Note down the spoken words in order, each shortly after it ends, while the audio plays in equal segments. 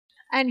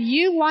and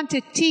you want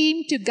a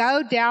team to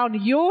go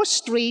down your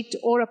street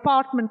or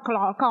apartment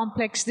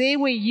complex there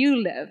where you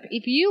live,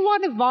 if you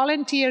want to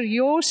volunteer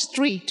your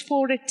street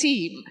for a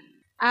team,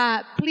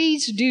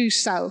 please do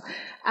so.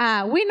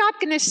 We're not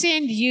going to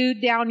send you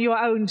down your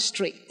own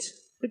street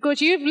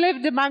because you've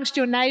lived amongst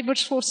your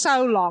neighbors for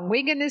so long.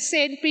 We're going to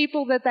send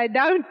people that they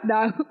don't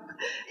know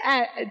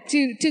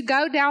to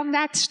go down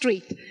that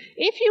street.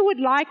 If you would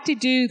like to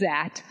do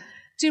that,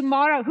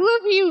 tomorrow, who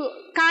of you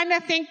kind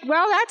of think,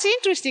 well, that's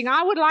interesting.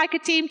 I would like a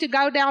team to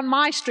go down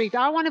my street.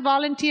 I want to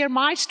volunteer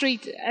my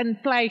street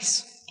and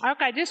place.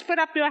 Okay, just put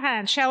up your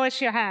hands. Show us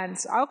your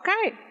hands.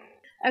 Okay.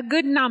 A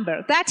good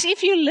number. That's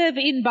if you live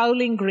in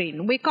Bowling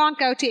Green. We can't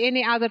go to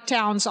any other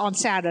towns on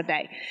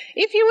Saturday.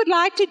 If you would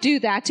like to do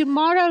that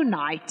tomorrow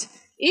night,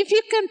 if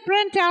you can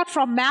print out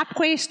from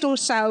MapQuest or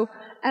so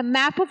a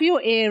map of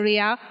your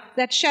area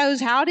that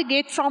shows how to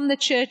get from the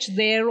church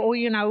there, or,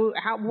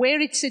 where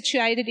it's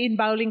situated in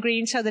Bowling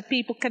Green so that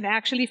people can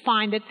actually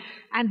find it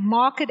and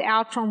mark it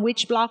out from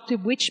which block to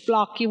which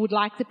block you would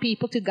like the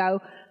people to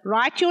go.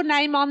 Write your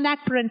name on that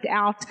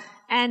printout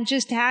and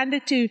just hand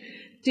it to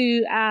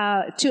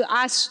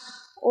us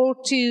or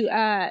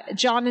to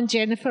John and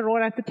Jennifer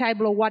or at the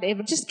table or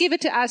whatever. Just give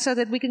it to us so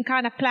that we can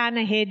kind of plan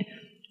ahead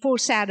for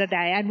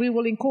Saturday, and we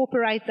will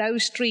incorporate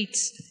those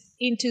streets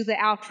into the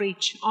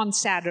outreach on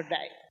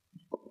Saturday.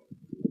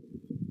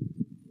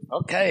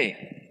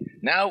 Okay,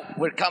 now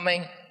we're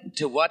coming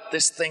to what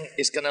this thing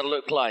is going to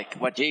look like,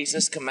 what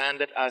Jesus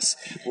commanded us.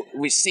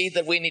 We see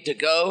that we need to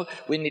go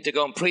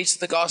and preach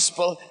the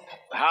gospel.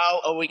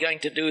 How are we going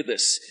to do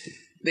this?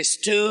 There's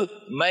two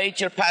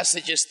major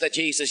passages that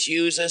Jesus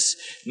uses,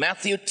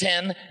 Matthew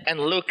 10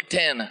 and Luke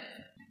 10.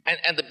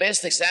 And the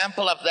best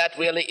example of that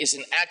really is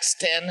in Acts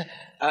 10.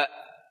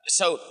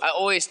 So I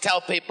always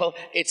tell people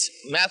it's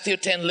Matthew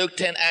 10, Luke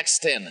 10, Acts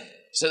 10.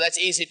 So that's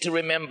easy to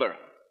remember.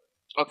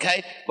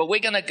 Okay? But we're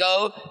going to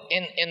go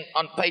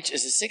on page,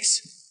 is it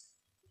 6?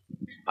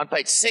 On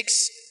page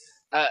 6,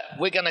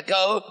 we're going to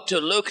go to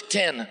Luke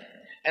 10.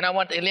 And I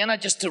want Elena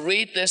just to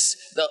read this,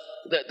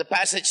 the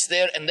passage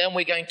there, and then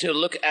we're going to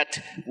look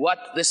at what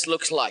this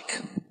looks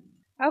like.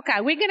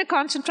 Okay, we're going to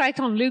concentrate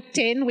on Luke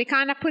 10. We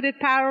kind of put it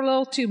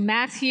parallel to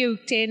Matthew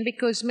 10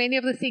 because many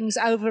of the things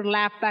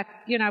overlap, but,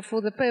 for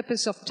the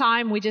purpose of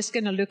time, we're just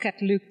going to look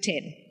at Luke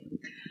 10.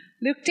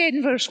 Luke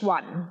 10, verse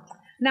 1.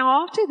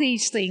 Now after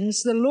these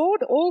things, the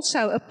Lord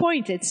also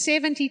appointed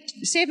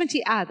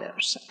 70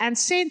 others and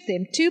sent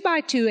them 2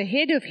 by 2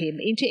 ahead of him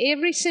into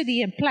every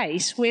city and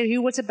place where he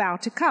was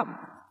about to come.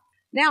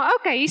 Now,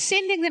 okay, he's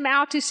sending them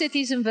out to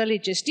cities and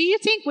villages. Do you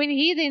think when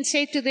he then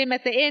said to them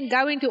at the end,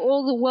 go into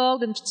all the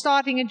world and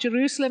starting in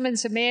Jerusalem and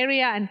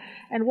Samaria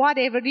and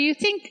whatever, do you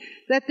think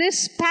that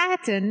this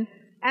pattern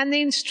and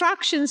the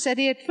instructions that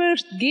he had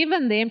first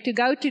given them to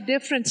go to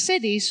different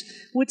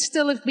cities would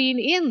still have been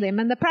in them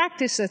and the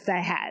practice that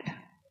they had?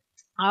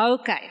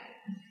 Okay.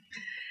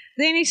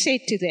 Then he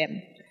said to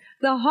them,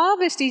 the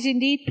harvest is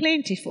indeed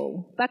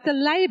plentiful, but the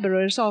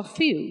laborers are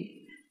few.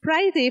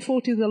 Pray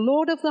therefore to the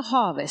Lord of the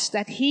harvest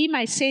that he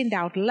may send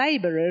out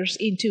laborers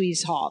into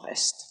his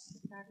harvest.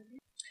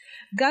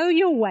 Go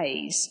your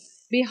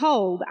ways.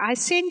 Behold, I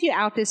send you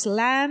out as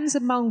lambs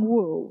among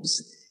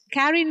wolves.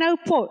 Carry no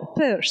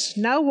purse,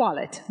 no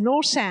wallet,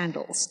 nor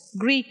sandals.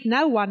 Greet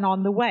no one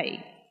on the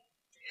way.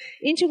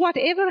 Into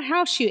whatever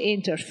house you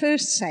enter,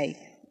 first say,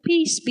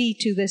 peace be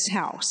to this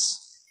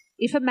house.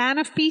 If a man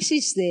of peace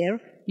is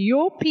there,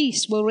 your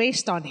peace will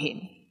rest on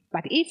him.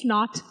 But if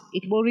not,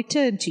 it will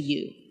return to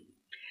you.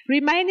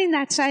 Remain in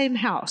that same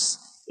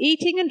house,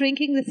 eating and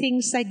drinking the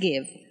things they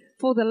give,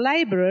 for the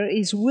laborer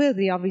is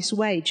worthy of his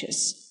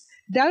wages.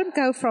 Don't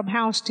go from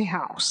house to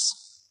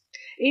house.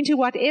 Into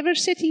whatever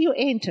city you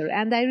enter,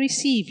 and they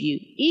receive you,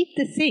 eat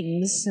the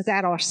things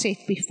that are set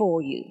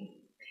before you.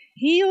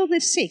 Heal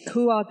the sick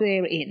who are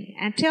therein,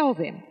 and tell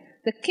them,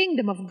 the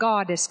kingdom of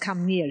God has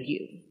come near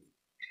you.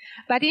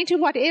 But into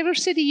whatever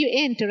city you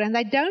enter, and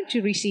they don't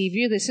receive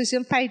you, this is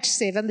on page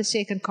 7, the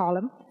second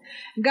column,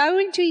 go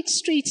into its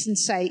streets and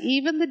say,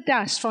 even the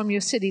dust from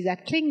your city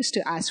that clings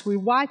to us we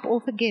wipe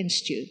off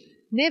against you.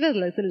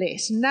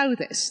 Nevertheless, know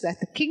this, that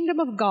the kingdom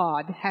of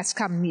God has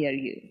come near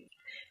you.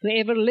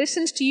 Whoever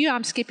listens to you,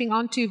 I'm skipping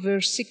on to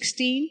verse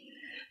 16,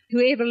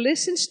 whoever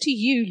listens to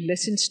you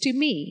listens to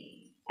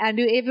me, and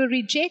whoever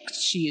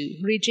rejects you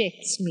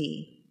rejects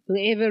me.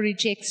 Whoever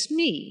rejects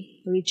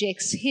me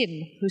rejects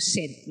him who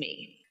sent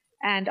me.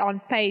 And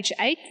on page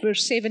 8,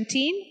 verse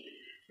 17,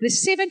 the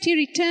 70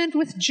 returned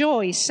with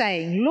joy,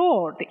 saying,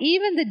 Lord,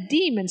 even the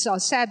demons are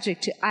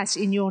subject to us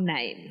in your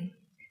name.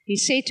 He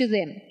said to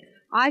them,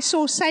 I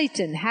saw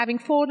Satan having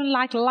fallen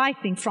like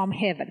lightning from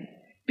heaven.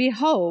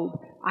 Behold,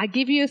 I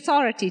give you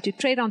authority to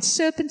tread on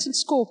serpents and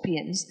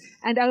scorpions,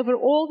 and over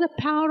all the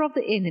power of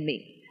the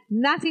enemy.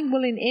 Nothing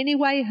will in any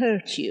way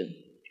hurt you.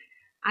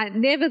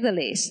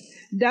 Nevertheless,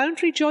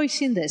 don't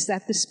rejoice in this,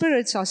 that the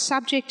spirits are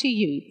subject to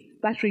you,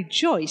 but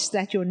rejoice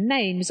that your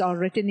names are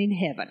written in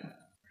heaven.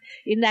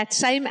 In that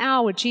same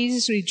hour,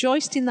 Jesus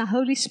rejoiced in the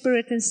Holy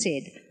Spirit and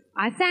said,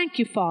 I thank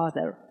you,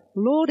 Father,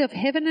 Lord of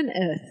heaven and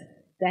earth,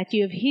 that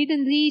you have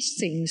hidden these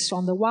things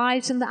from the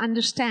wise and the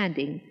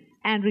understanding,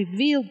 and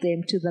revealed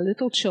them to the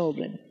little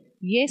children.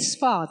 Yes,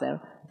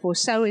 Father, for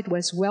so it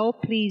was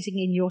well-pleasing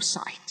in your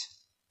sight.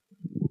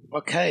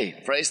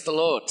 Okay, praise the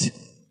Lord.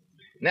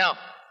 Now,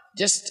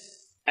 just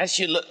as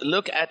you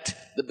look at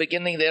the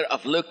beginning there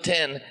of Luke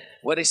 10,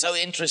 what is so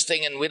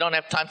interesting, and we don't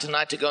have time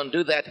tonight to go and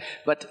do that,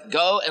 but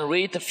go and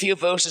read the few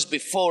verses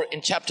before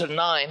in chapter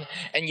 9,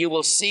 and you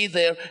will see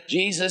there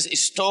Jesus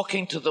is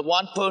talking to the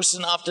one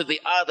person after the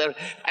other,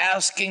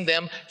 asking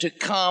them to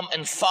come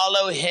and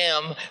follow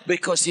him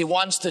because he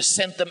wants to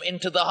send them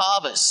into the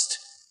harvest.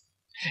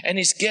 And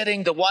he's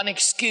getting the one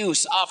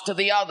excuse after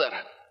the other.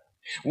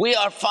 We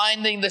are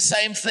finding the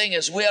same thing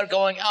as we are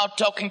going out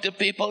talking to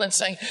people and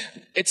saying,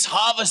 it's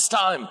harvest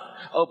time.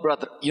 Oh,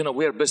 brother,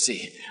 we're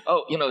busy.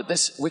 Oh,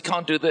 this, we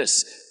can't do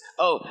this.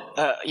 Oh,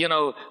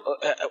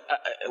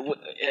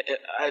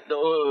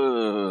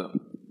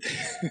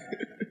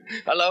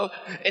 hello?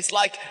 It's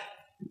like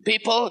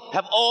people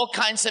have all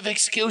kinds of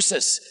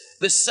excuses,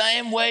 the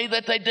same way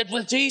that they did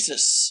with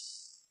Jesus.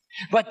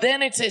 But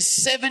then it says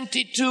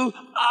 72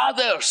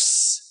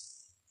 others.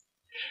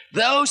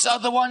 Those are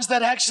the ones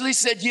that actually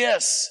said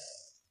yes.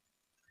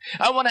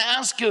 I want to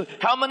ask you,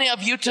 how many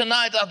of you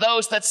tonight are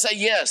those that say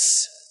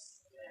yes?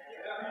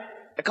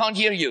 I can't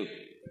hear you.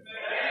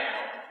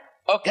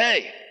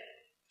 Okay.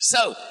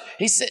 So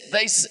he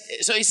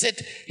said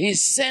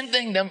he's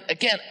sending them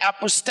again,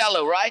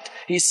 apostello, right?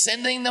 He's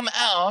sending them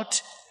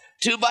out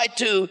 2 by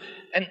 2,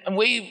 and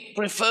we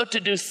prefer to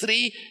do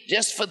 3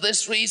 just for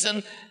this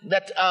reason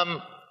that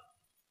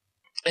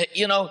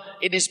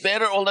it is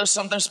better, although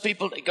sometimes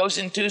it goes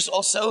in 2s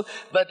also,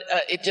 but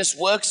it just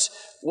works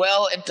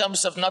well in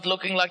terms of not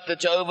looking like the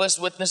Jehovah's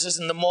Witnesses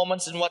and the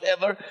Mormons and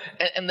whatever.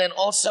 And then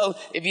also,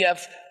 if you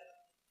have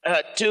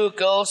 2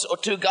 girls or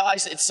 2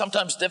 guys, it's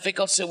sometimes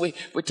difficult, so we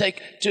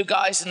take 2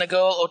 guys and a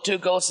girl or 2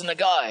 girls and a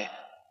guy.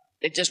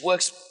 It just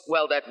works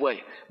well that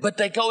way. But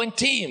they go in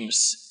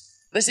teams.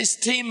 This is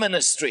team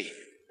ministry.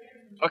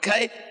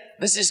 Okay?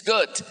 This is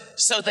good.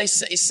 So he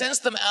sends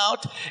them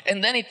out,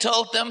 and then he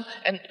told them,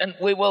 and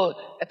we will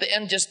at the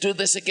end just do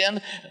this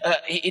again.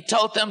 He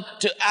told them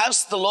to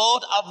ask the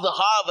Lord of the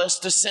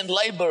harvest to send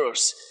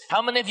laborers.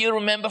 How many of you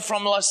remember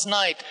from last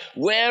night?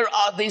 Where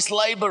are these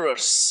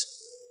laborers?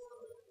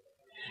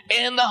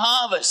 In the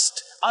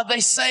harvest. Are they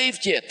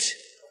saved yet?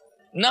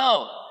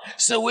 No.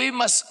 So we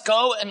must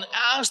go and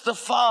ask the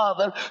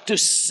Father to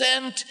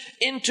send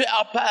into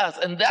our path.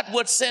 And that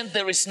word send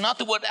there is not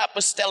the word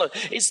apostello.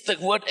 It's the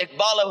word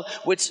ekbalo,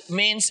 which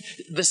means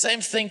the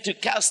same thing, to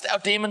cast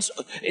out demons.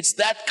 It's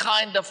that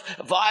kind of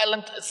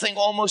violent thing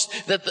almost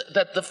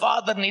that the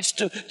Father needs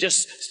to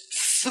just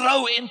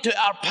throw into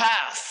our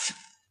path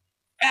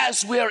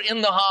as we are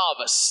in the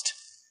harvest.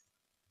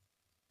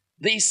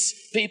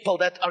 These people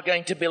that are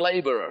going to be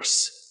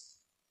laborers.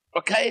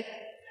 Okay?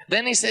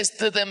 Then he says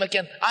to them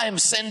again, I am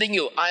sending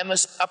you, I am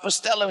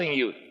apostelloing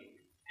you,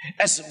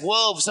 as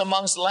wolves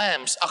amongst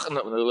lambs.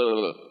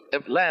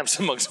 Lambs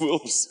amongst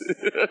wolves.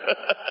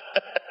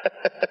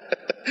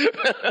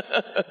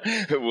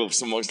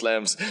 Wolves amongst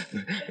lambs.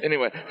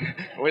 Anyway,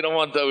 we don't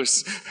want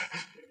those.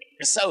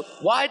 So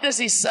why does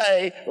he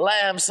say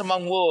lambs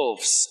among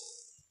wolves?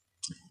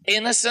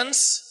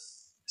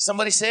 Innocence,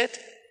 somebody said.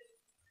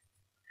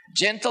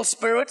 Gentle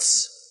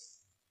spirits.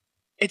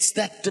 It's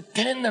that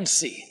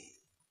dependency.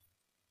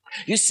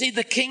 You see,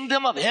 the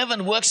kingdom of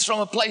heaven works from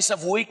a place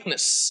of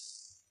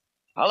weakness.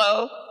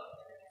 Hello?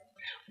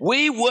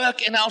 We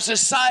work in our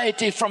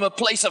society from a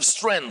place of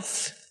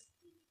strength.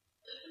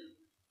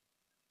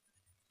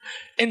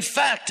 In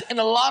fact, in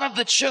a lot of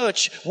the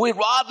church, we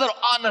rather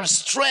honor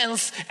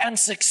strength and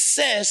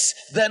success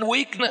than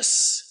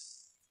weakness.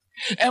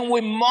 And we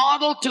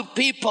model to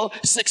people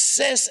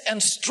success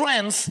and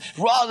strength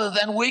rather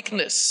than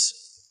weakness.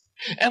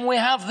 And we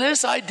have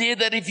this idea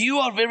that if you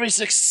are very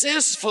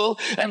successful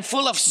and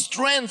full of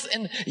strength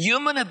and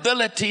human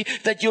ability,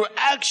 that you're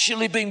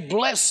actually being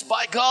blessed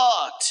by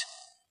God.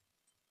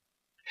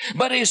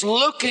 But He's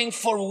looking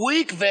for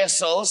weak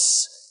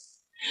vessels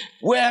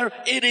where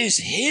it is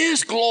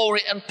His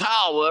glory and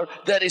power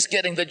that is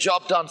getting the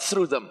job done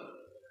through them.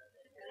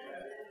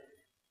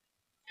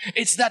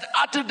 It's that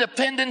utter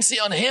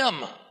dependency on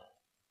Him.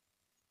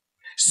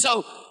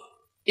 So,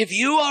 if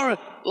you are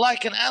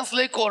like an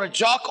athlete or a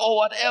jock or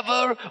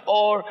whatever,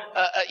 or,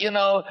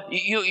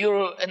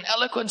 you're an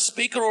eloquent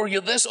speaker or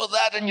you're this or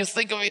that, and you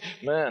think of it,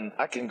 man,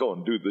 I can go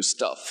and do this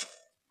stuff.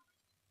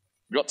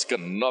 God's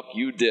going to knock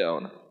you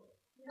down.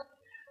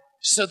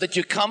 So that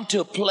you come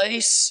to a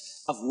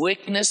place of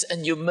weakness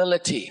and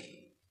humility.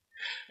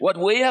 What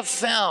we have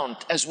found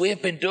as we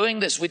have been doing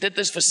this, we did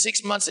this for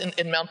 6 months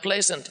in Mount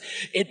Pleasant,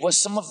 it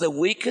was some of the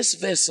weakest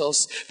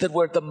vessels that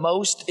were the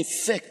most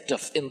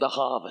effective in the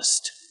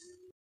harvest.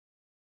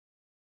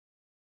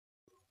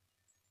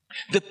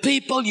 The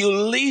people you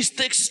least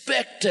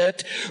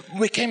expected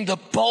became the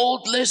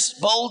boldest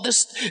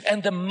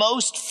and the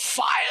most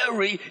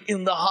fiery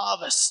in the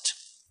harvest.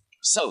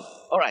 So,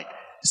 all right.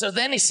 So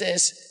then he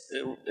says,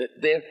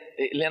 there,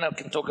 Lena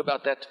can talk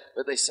about that,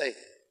 where they say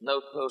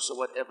no post or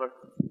whatever.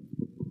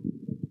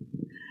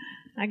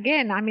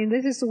 Again, I mean,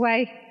 this is the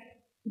way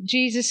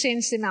Jesus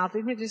sends them out.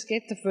 Let me just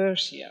get the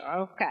verse here.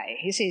 Okay.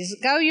 He says,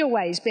 "Go your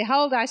ways.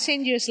 Behold, I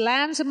send you as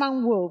lambs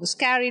among wolves.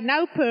 Carry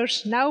no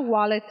purse, no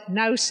wallet,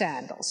 no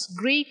sandals.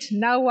 Greet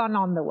no one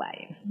on the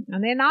way."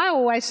 And then I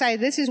always say,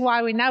 this is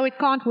why we know it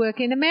can't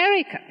work in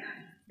America.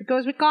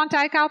 Because we can't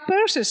take our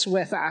purses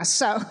with us.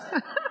 So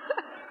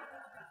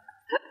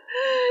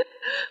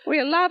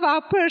we love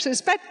our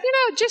purses. But,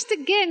 just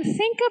again,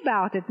 think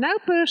about it. No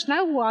purse,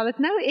 no wallet,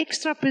 no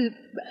extra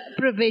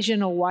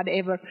provision or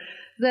whatever.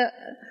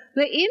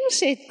 The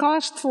inset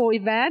cost for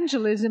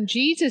evangelism,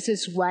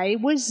 Jesus' way,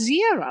 was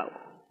zero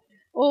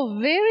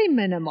or very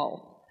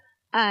minimal,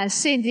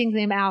 sending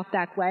them out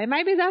that way.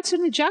 Maybe that's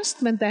an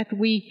adjustment that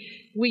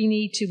we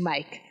need to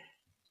make.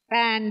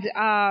 And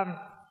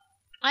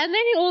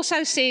then he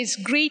also says,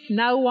 greet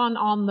no one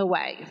on the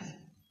way.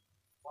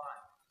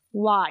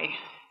 Why?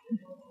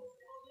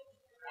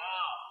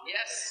 Wow,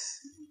 yes.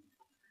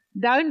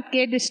 Don't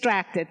get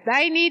distracted.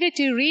 They needed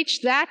to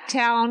reach that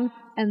town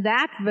and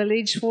that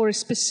village for a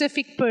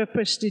specific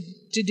purpose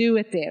to do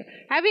it there.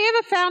 Have you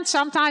ever found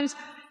sometimes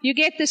you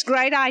get this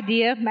great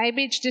idea,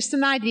 maybe it's just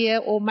an idea,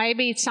 or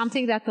maybe it's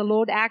something that the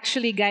Lord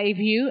actually gave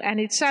you, and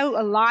it's so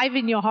alive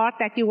in your heart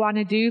that you want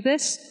to do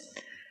this,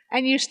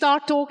 and you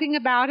start talking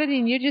about it,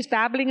 and you're just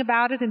babbling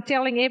about it and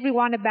telling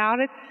everyone about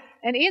it,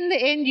 and in the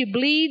end you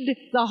bleed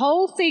the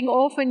whole thing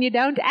off and you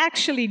don't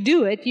actually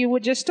do it, you were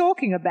just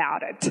talking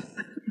about it.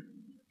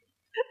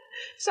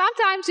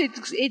 Sometimes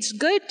it's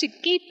good to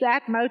keep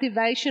that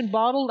motivation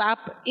bottled up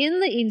in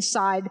the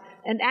inside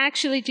and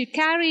actually to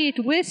carry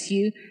it with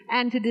you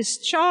and to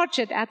discharge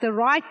it at the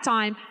right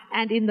time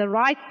and in the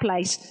right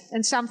place,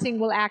 and something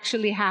will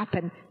actually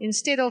happen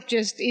instead of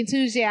just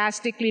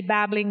enthusiastically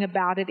babbling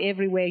about it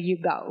everywhere you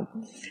go.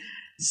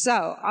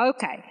 So,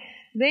 okay.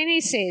 Then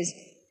he says,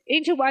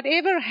 into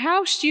whatever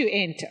house you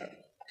enter,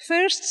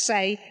 first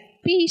say,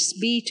 peace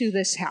be to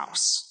this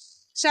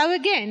house. So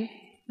again,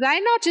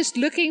 they're not just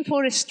looking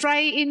for a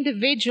stray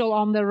individual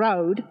on the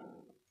road.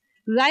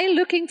 They're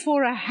looking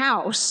for a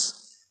house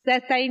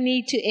that they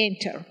need to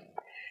enter.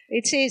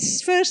 It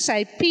says, first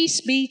say,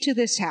 peace be to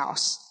this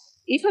house.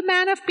 If a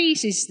man of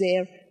peace is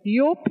there,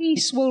 your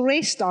peace will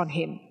rest on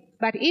him.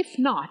 But if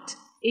not,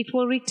 it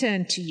will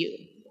return to you.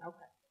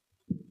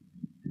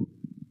 Okay.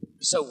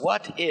 So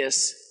what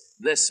is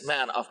this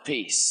man of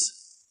peace?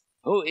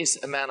 Who is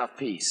a man of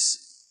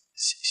peace?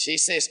 She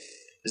says,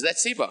 is that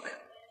Sebok?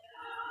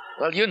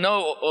 Well, you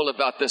know all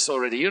about this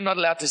already. You're not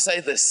allowed to say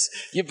this.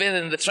 You've been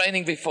in the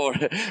training before.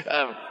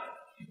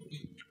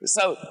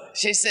 So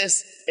she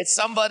says, it's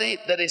somebody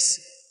that is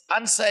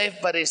unsaved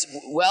but is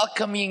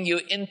welcoming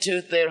you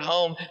into their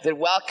home. They're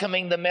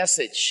welcoming the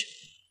message.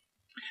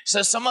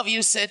 So some of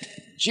you said,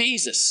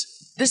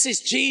 Jesus. This is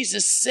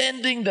Jesus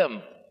sending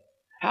them.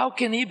 How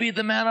can he be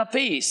the man of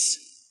peace?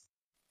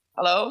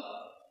 Hello?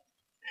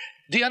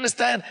 Do you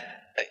understand?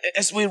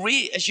 As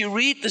you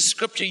read the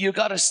scripture, you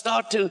got to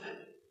start to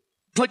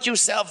put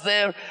yourself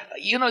there.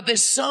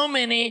 There's so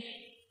many,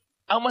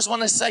 I almost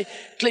want to say,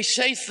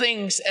 cliche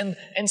things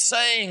and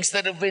sayings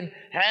that have been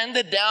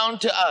handed down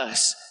to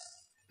us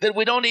that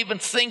we don't even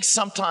think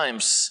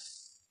sometimes.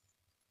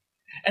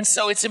 And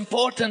so it's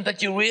important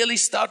that you really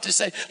start to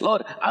say,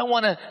 Lord, I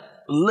want to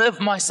live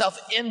myself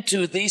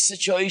into these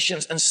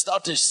situations and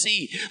start to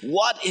see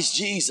what is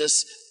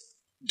Jesus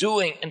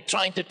doing and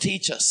trying to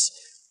teach us.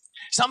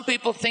 Some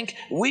people think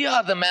we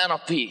are the man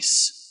of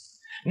peace.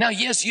 Now,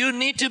 yes, you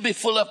need to be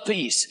full of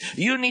peace.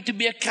 You need to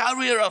be a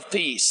carrier of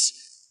peace.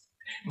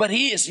 But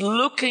he is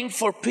looking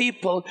for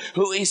people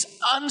who is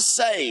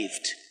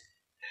unsaved,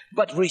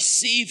 but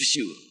receives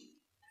you.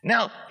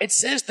 Now, it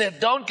says there,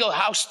 don't go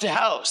house to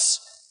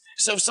house.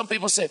 So some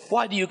people say,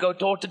 why do you go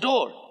door to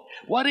door?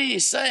 What he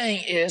is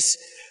saying is,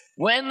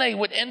 when they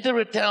would enter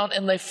a town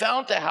and they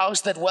found a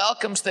house that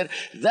welcomes them,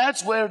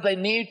 that's where they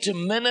need to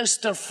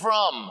minister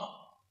from.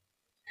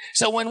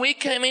 So when we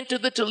came into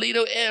the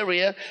Toledo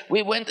area,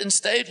 we went and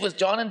stayed with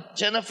John and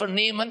Jennifer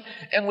Neiman,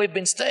 and we've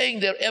been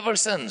staying there ever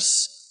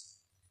since.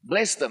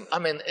 Bless them. I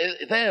mean,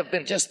 they have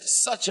been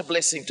just such a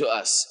blessing to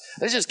us.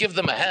 Let's just give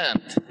them a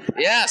hand.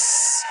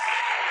 Yes.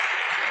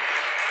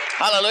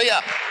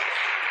 Hallelujah.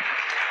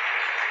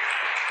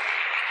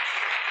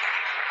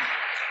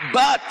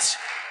 But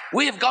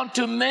we have gone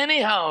to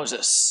many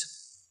houses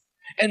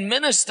and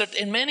ministered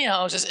in many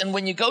houses. And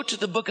when you go to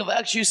the book of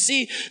Acts, you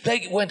see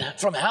they went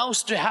from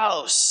house to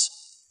house.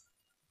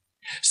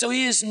 So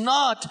he is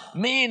not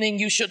meaning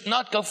you should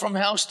not go from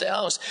house to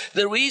house.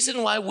 The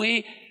reason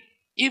why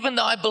even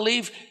though I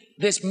believe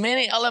there's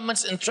many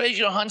elements in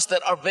treasure hunts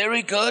that are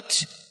very good,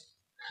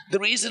 the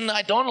reason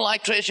I don't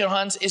like treasure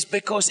hunts is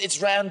because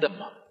it's random.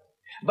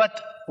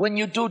 But when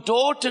you do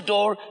door to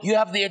door, you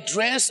have the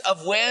address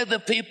of where the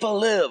people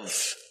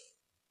live.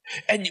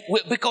 And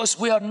because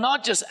we are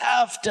not just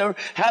after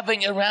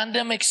having a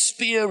random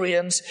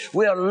experience,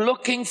 we are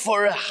looking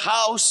for a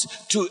house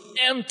to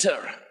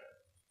enter.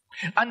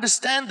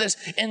 Understand this.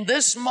 In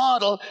this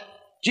model,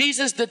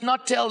 Jesus did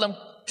not tell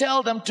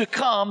them to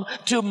come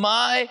to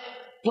my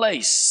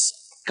place.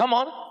 Come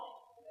on.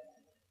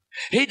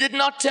 He did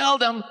not tell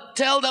them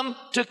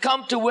to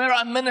come to where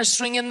I'm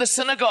ministering in the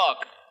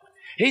synagogue.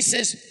 He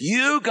says,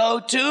 you go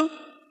to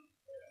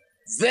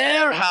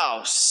their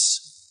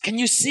house. Can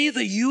you see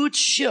the huge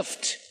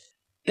shift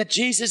that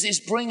Jesus is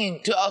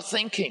bringing to our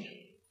thinking?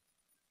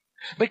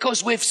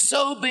 Because we've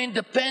so been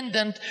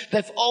dependent,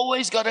 they've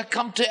always got to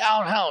come to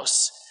our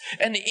house.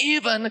 And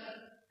even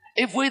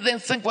if we then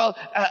think, well,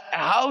 a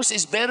house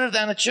is better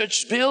than a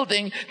church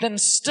building, then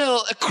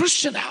still a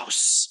Christian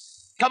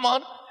house. Come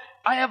on.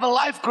 I have a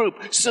life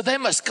group, so they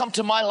must come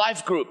to my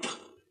life group.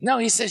 No,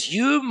 he says,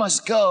 you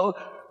must go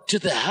to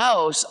the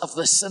house of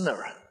the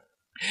sinner.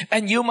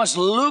 And you must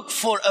look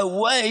for a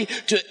way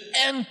to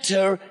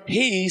enter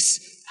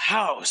his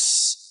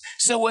house.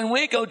 So when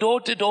we go door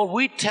to door,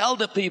 we tell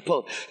the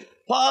people,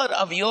 part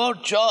of your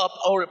job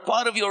or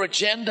part of your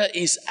agenda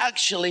is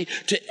actually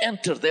to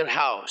enter their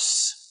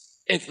house.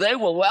 If they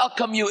will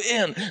welcome you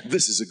in,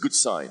 this is a good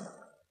sign.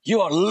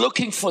 You are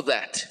looking for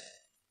that.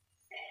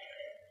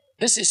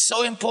 This is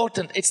so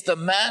important. It's the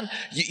man,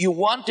 you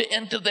want to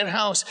enter their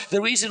house.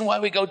 The reason why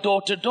we go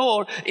door to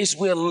door is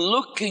we're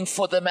looking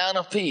for the man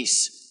of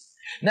peace.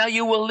 Now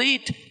you will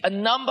lead a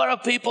number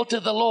of people to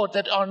the Lord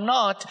that are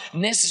not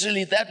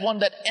necessarily that one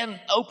that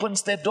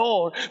opens their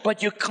door,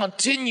 but you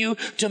continue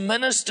to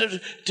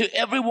minister to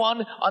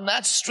everyone on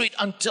that street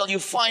until you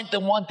find the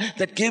one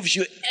that gives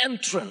you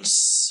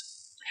entrance.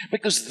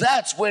 Because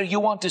that's where you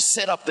want to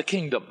set up the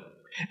kingdom.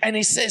 And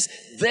he says,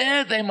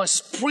 there they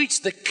must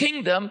preach the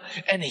kingdom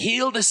and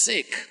heal the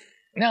sick.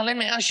 Now let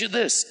me ask you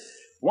this.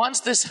 Once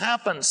this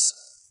happens,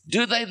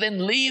 do they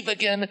then leave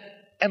again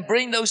and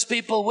bring those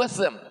people with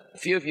them? A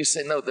few of you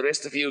say, no. The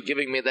rest of you are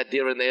giving me that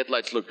deer in the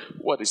headlights look.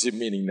 What is it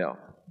meaning now?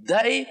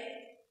 They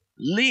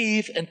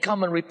leave and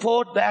come and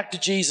report back to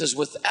Jesus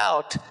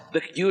without the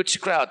huge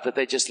crowd that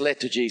they just led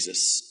to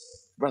Jesus.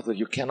 Brother,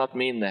 you cannot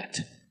mean that.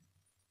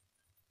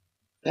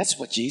 That's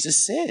what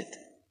Jesus said.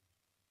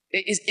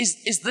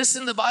 Is this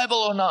in the Bible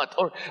or not?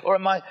 Or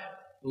am I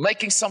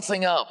making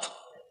something up?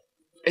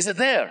 Is it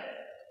there?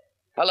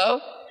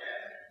 Hello?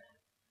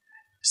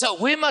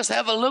 So we must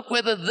have a look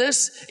whether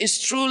this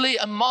is truly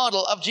a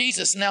model of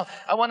Jesus. Now,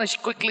 I want to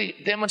quickly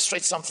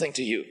demonstrate something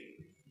to you.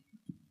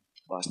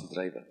 Pastor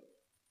Driver.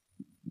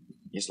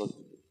 Yes,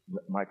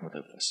 Mike met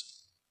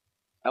us.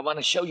 I want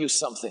to show you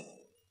something.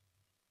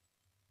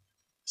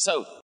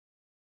 So,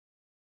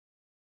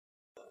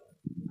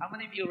 how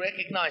many of you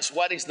recognize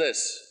what is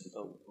this?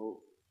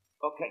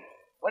 Okay.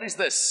 What is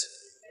this?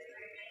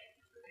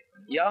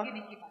 Yeah?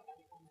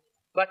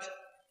 But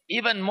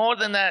even more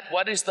than that,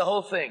 what is the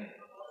whole thing?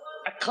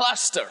 A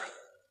cluster.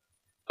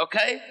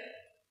 Okay?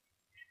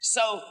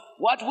 So,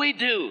 what we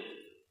do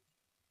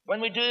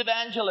when we do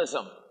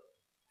evangelism,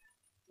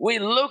 we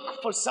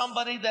look for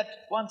somebody that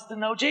wants to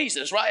know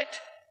Jesus, right?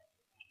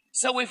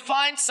 So we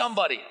find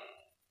somebody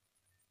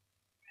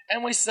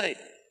and we say,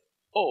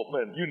 oh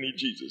man, you need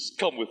Jesus.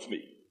 Come with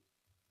me.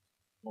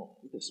 Oh,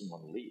 he doesn't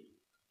want to leave.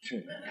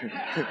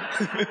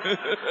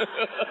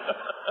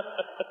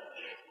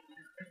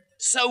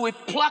 So we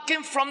pluck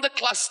him from the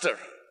cluster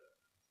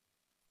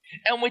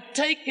and we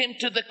take him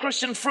to the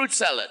Christian fruit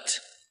salad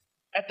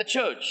at the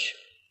church.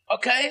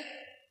 Okay?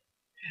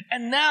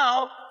 And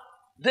now,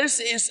 this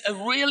is a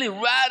really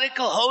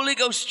radical Holy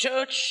Ghost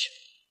church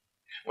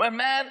where,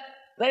 man,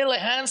 they lay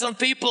hands on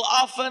people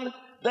often.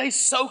 They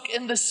soak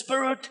in the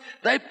Spirit.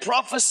 They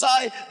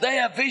prophesy. They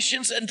have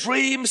visions and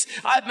dreams.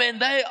 I mean,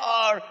 they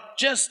are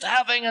just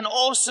having an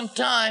awesome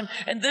time.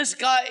 And this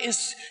guy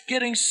is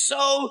getting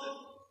so,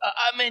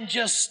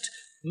 just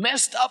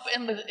messed up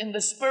in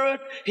the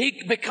Spirit.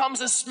 He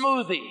becomes a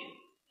smoothie.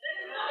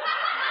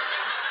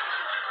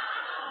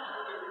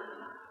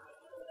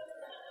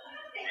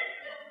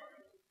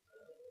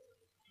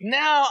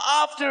 Now,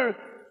 after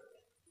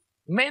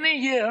many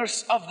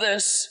years of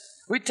this,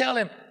 we tell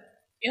him,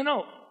 you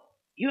know,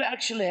 you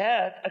actually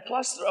had a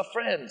cluster of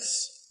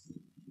friends.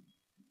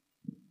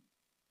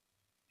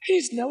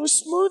 He's now a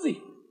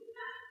smoothie.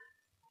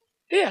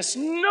 He has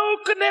no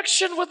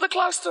connection with the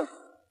cluster.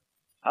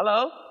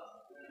 Hello?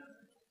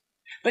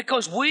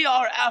 Because we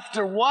are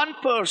after one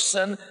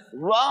person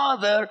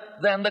rather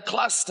than the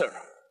cluster.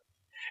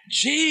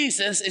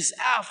 Jesus is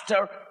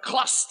after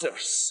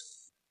clusters.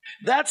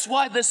 That's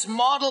why this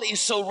model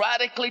is so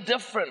radically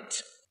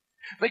different.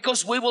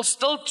 Because we will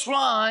still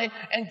try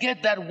and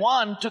get that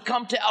one to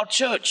come to our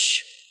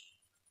church.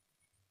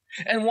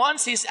 And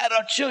once he's at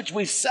our church,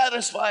 we're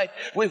satisfied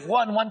with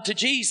one to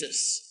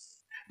Jesus.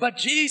 But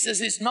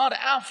Jesus is not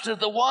after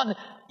the one.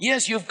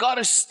 Yes, you've got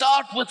to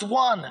start with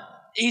one.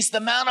 He's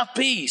the man of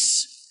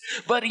peace.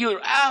 But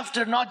you're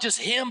after not just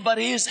him, but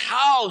his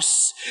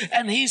house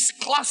and his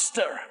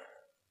cluster.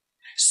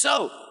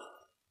 So,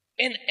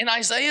 in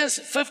Isaiah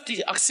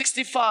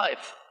 65,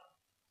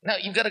 now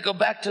you've got to go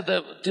back to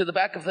the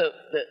back of the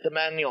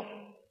manual.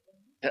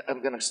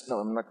 I'm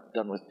not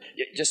done with.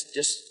 Yeah, just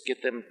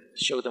get them,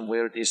 show them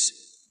where it is.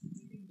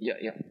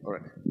 Yeah, all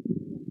right.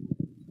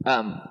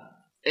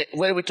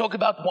 Where we talk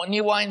about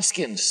new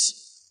wineskins.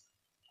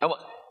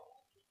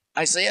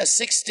 Isaiah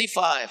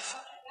 65.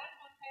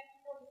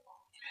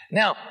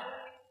 Now,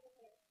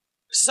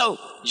 So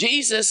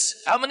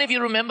Jesus, how many of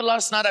you remember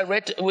last night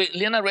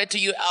Lena read to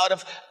you out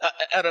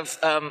of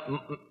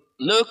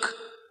Luke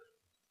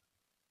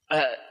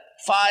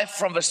 5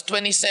 from verse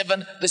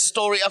 27, the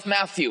story of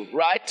Matthew,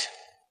 right?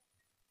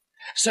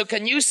 So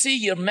can you see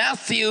here,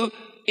 Matthew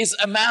is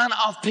a man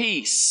of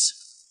peace.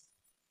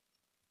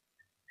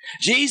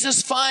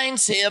 Jesus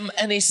finds him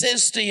and he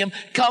says to him,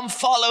 come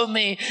follow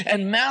me.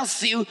 And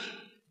Matthew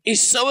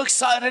is so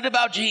excited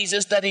about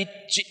Jesus that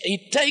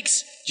he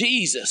takes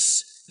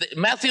Jesus.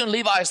 Matthew and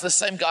Levi is the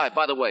same guy,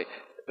 by the way.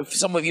 If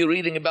some of you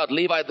reading about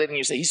Levi, then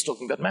you say, he's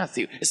talking about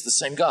Matthew. It's the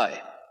same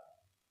guy.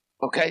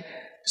 Okay?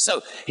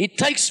 So he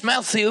takes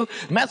Matthew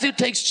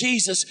takes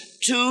Jesus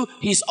to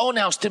his own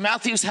house, to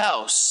Matthew's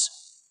house.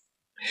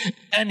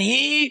 And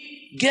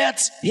he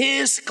gets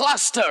his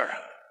cluster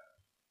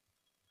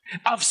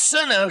of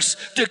sinners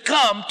to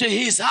come to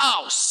his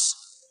house.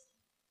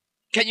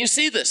 Can you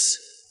see this?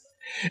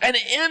 And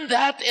in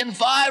that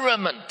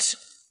environment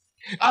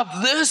of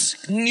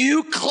this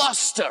new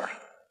cluster,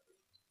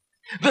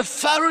 the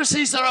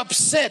Pharisees are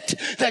upset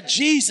that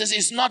Jesus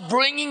is not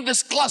bringing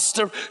this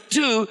cluster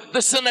to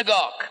the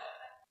synagogue.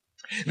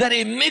 That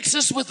he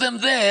mixes with them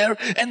there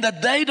and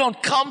that they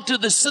don't come to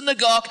the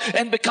synagogue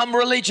and become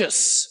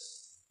religious.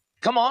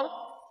 Come on.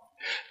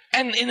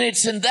 And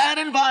it's in that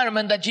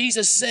environment that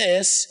Jesus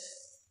says,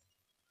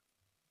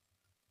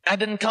 I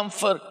didn't come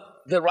for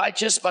the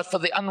righteous, but for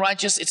the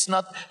unrighteous. It's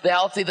not the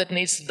healthy that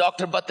needs the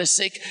doctor, but the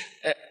sick.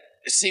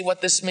 See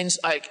what this means?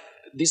 I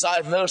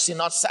desire mercy,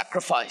 not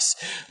sacrifice.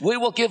 We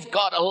will give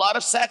God a lot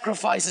of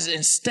sacrifices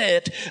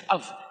instead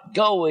of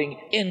going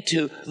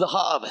into the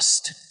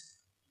harvest.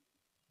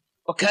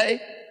 Okay?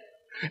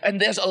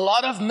 And there's a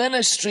lot of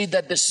ministry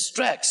that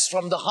distracts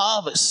from the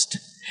harvest.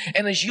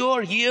 And as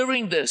you're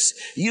hearing this,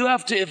 you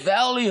have to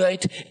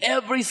evaluate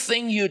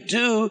everything you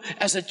do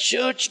as a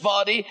church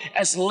body,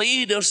 as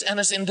leaders, and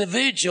as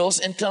individuals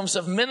in terms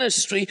of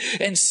ministry,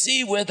 and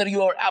see whether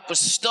you are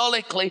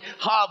apostolically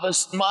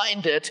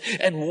harvest-minded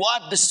and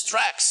what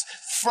distracts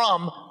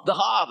from the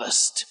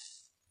harvest.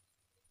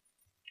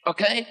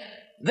 Okay?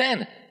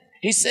 Then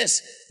he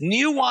says,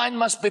 new wine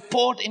must be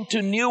poured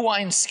into new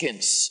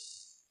wineskins.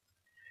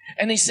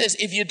 And he says,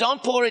 if you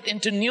don't pour it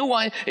into new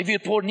wine, if you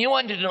pour new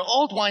wine into an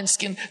old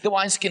wineskin, the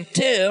wineskin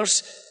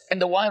tears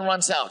and the wine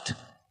runs out.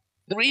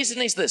 The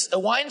reason is this. A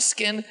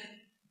wineskin,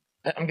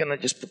 I'm going to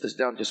just put this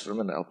down just for a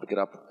minute. I'll pick it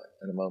up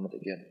in a moment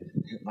again.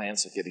 My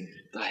hands are getting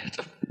tired.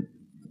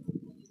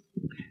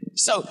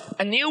 So,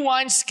 a new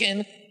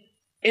wineskin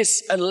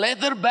is a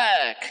leather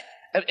bag.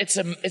 It's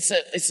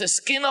a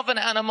skin of an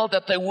animal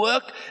that they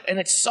work, and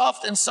it's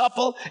soft and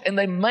supple, and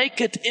they make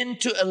it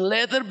into a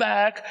leather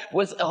bag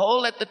with a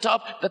hole at the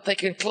top that they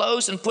can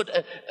close and put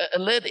a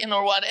lid in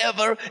or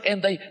whatever,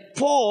 and they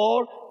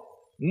pour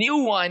new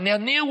wine. Now,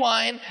 new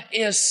wine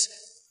is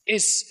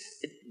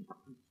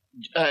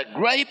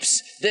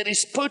grapes that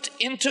is put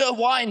into a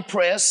wine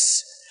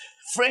press,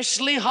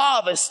 freshly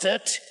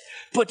harvested,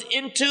 put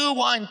into a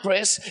wine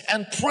press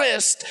and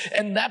pressed,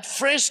 and that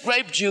fresh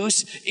grape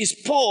juice is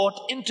poured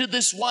into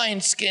this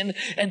wineskin,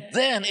 and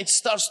then it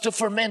starts to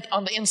ferment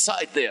on the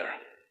inside there.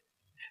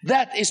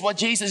 That is what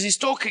Jesus is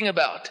talking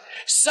about.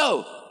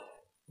 So,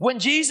 when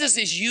Jesus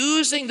is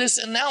using this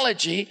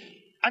analogy,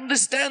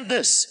 understand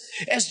this.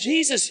 As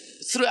Jesus,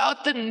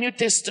 throughout the New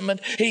Testament,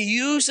 he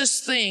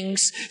uses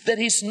things that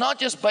he's not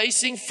just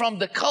basing from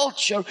the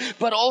culture,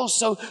 but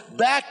also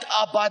backed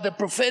up by the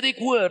prophetic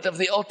word of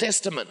the Old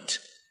Testament.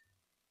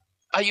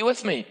 Are you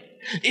with me?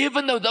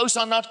 Even though those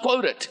are not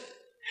quoted.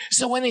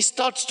 So when he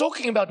starts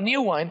talking about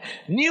new wine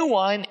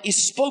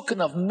is spoken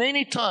of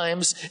many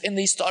times in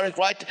the historic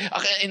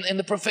in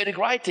the prophetic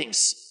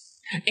writings.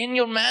 In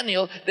your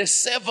manual, there's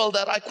several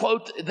that I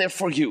quote there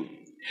for you.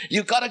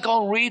 You got to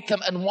go and read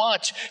them and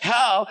watch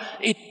how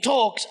it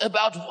talks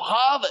about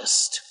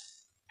harvest.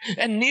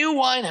 And new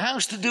wine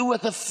has to do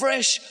with a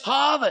fresh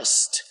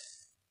harvest.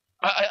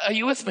 Are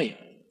you with me?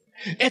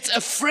 It's a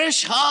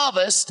fresh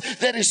harvest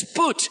that is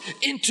put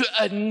into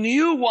a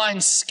new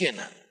wineskin,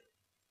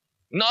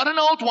 not an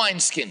old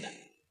wineskin.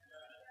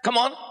 Come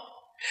on.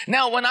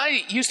 Now, when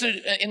I used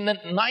to, in the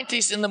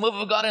 90s, in the Move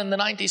of God in the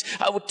 90s,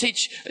 I would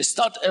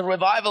start a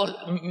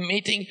revival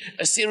meeting,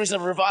 a series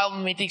of revival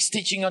meetings,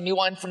 teaching on new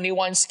wine for new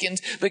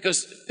wineskins,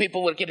 because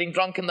people were getting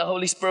drunk in the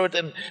Holy Spirit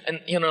and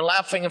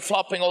laughing and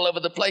flopping all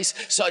over the place.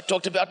 So I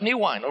talked about new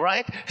wine, all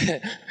right?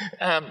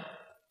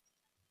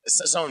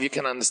 So some of you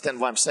can understand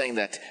why I'm saying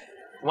that.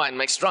 Wine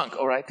makes drunk,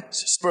 all right?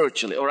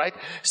 Spiritually, all right?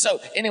 So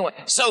anyway,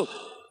 so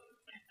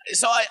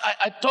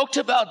I talked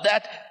about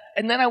that,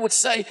 and then I would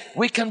say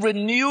we can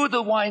renew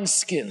the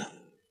wineskin.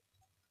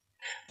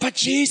 But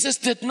Jesus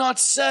did not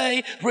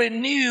say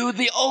renew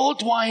the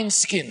old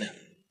wineskin.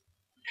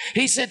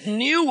 He said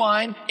new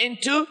wine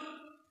into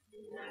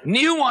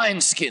new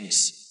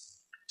wineskins.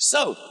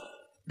 So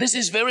This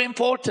is very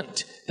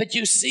important that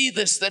you see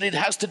this, that it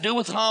has to do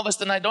with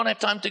harvest, and I don't have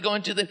time to go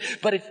into that,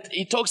 but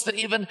he talks that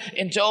even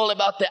in Joel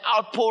about the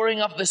outpouring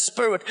of the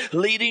Spirit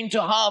leading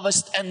to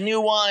harvest and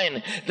new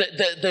wine,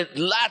 the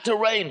latter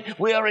rain.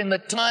 We are in the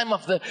time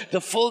of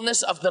the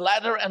fullness of the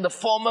latter and the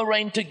former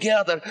rain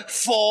together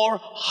for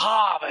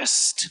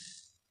harvest.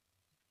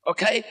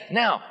 Okay,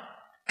 now,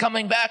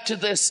 coming back to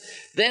this,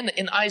 then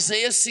in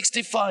Isaiah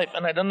 65,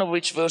 and I don't know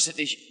which verse it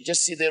is,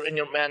 just see there in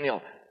your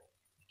manual.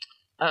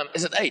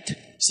 Is it 8?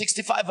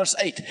 65 verse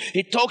 8.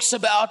 He talks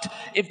about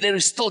if there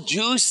is still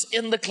juice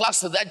in the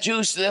cluster. That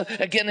juice there,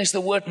 again, is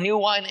the word new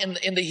wine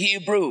in the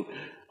Hebrew.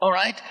 All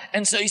right?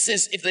 And so he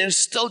says, if there is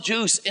still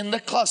juice in the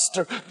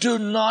cluster, do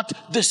not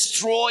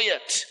destroy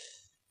it.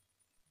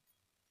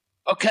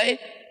 Okay?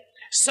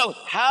 So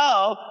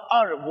how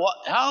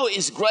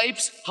is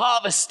grapes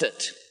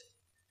harvested?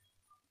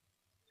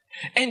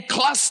 In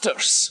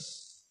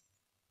clusters.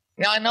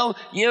 Now I know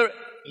you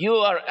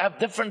have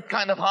different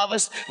kind of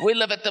harvest. We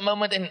live at the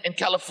moment in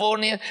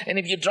California, and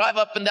if you drive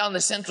up and down the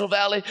Central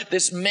Valley,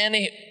 there's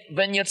many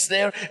vineyards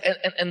there,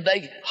 and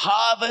they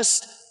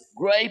harvest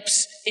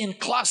grapes in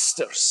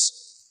clusters.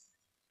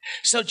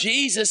 So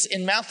Jesus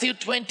in Matthew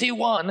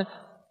 21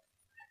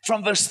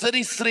 from verse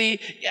 33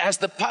 has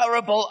the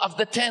parable of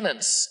the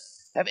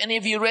tenants. Have any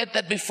of you read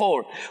that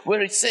before?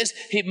 Where it says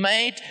he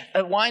made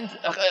a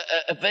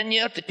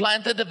vineyard, he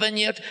planted a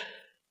vineyard,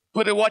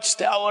 put a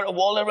watchtower, a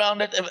wall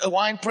around it, a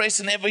wine press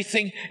and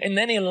everything, and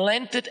then he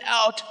lent it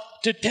out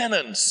to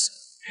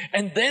tenants.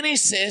 And then he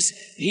says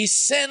he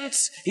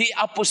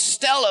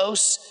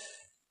apostellos,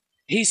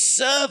 his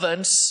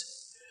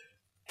servants,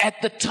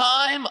 at the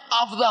time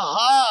of the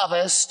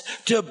harvest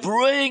to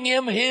bring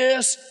him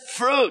his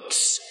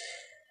fruits.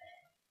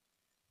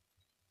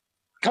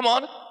 Come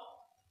on.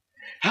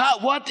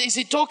 What is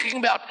he talking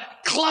about?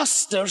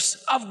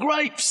 Clusters of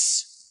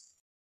grapes.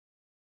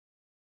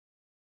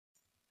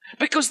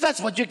 Because that's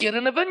what you get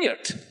in a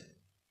vineyard.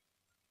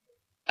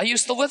 Are you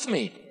still with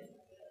me?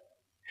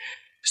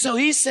 So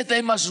he said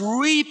they must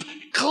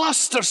reap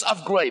clusters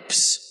of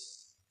grapes.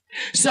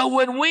 So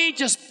when we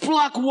just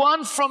pluck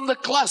one from the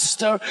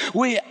cluster,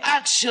 we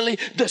actually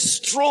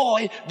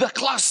destroy the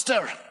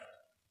cluster.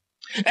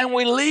 And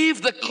we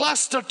leave the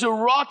cluster to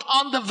rot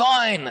on the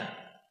vine,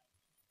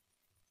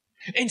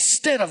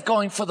 instead of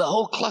going for the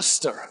whole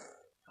cluster.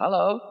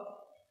 Hello?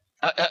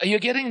 Are you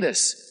getting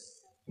this?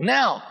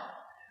 Now,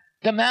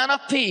 the man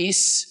of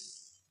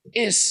peace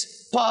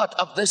is part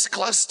of this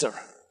cluster.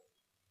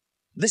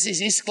 This is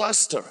his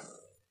cluster.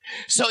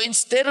 So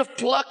instead of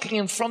plucking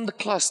him from the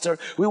cluster,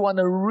 we want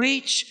to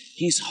reach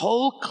his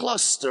whole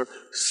cluster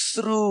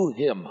through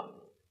him.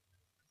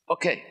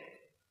 Okay,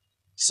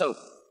 so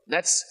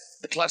that's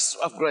the cluster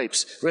of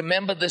grapes.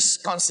 Remember this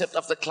concept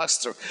of the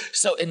cluster.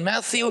 So in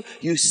Matthew,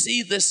 you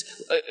see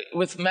this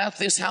with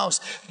Matthew's house.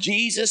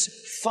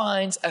 Jesus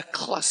finds a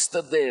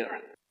cluster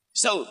there.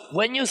 So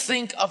when you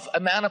think of a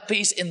man of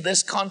peace in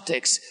this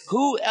context,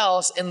 who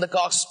else in the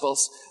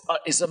Gospels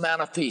is a man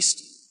of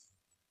peace?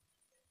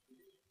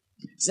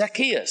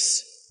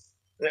 Zacchaeus.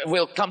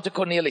 We'll come to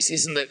Cornelius.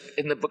 He's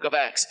in the book of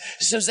Acts.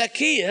 So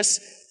Zacchaeus,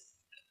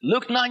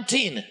 Luke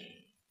 19.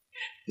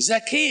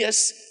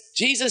 Zacchaeus,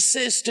 Jesus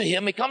says to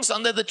him, he comes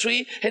under the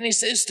tree and he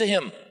says to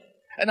him,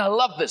 and I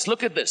love this,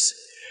 look at this,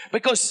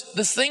 because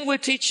the thing we're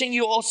teaching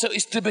you also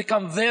is to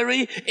become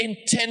very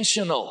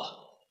intentional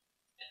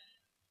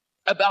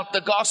about the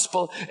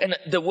gospel and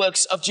the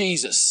works of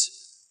Jesus.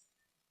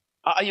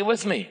 Are you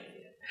with me?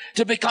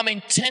 To become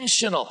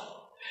intentional.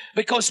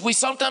 Because we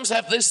sometimes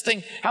have this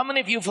thing. How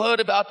many of you have heard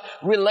about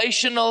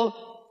relational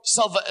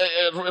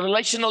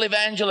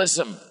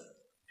evangelism?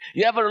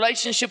 You have a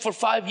relationship for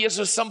 5 years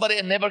with somebody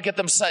and never get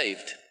them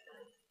saved.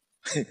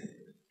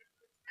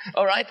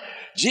 All right?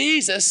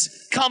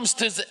 Jesus comes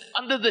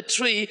under the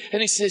tree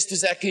and he says to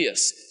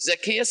Zacchaeus,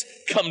 Zacchaeus,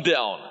 come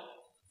down.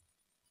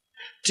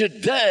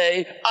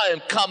 Today I am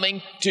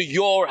coming to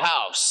your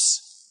house.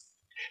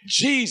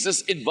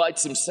 Jesus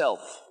invites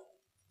himself.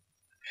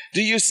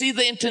 Do you see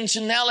the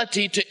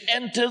intentionality to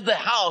enter the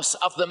house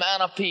of the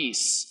man of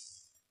peace?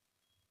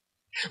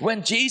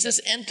 When Jesus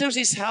enters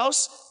his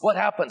house, what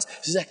happens?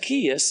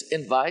 Zacchaeus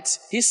invites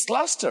his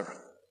cluster.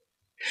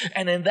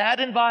 And in that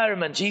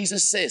environment,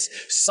 Jesus says,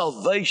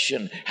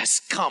 salvation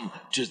has come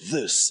to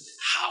this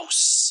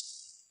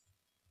house.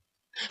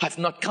 I've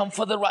not come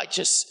for the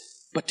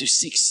righteous, but to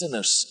seek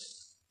sinners.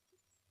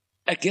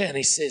 Again,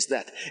 he says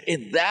that.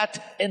 In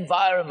that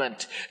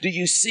environment, do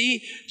you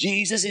see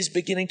Jesus is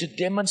beginning to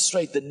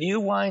demonstrate the new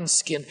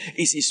wineskin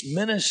is his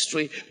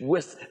ministry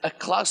with a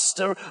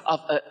cluster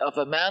of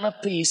a man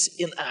of peace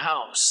in a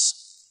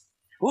house.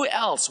 Who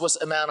else was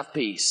a man of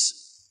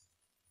peace?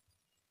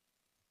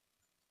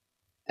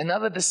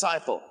 Another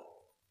disciple.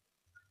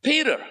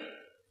 Peter.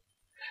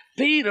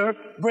 Peter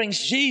brings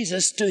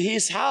Jesus to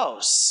his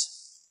house.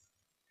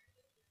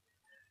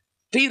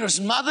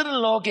 Peter's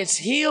mother-in-law gets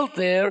healed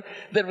there.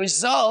 The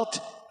result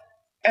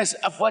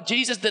of what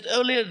Jesus did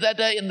earlier that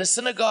day in the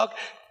synagogue,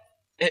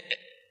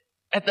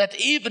 at that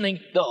evening,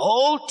 the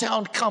whole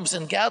town comes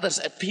and gathers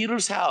at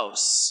Peter's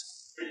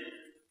house.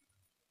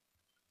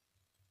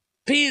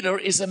 Peter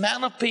is a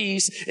man of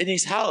peace, and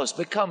his house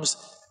becomes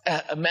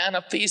a man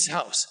of peace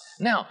house.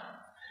 Now,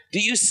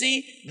 do you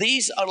see?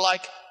 These are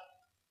like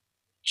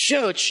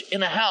church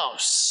in a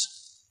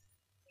house.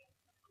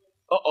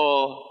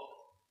 Uh-oh.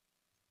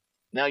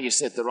 Now you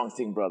said the wrong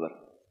thing, brother.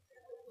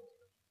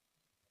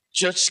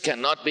 Church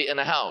cannot be in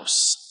a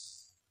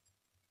house.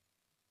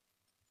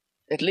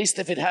 At least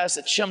if it has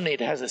a chimney, it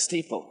has a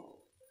steeple.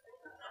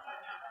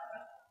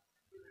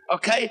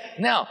 Okay,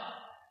 now,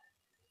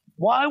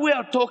 why we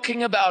are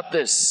talking about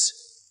this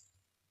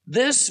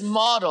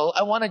model,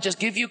 I want to just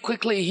give you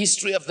quickly a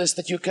history of this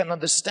that you can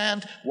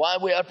understand why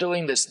we are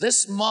doing this.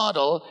 This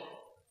model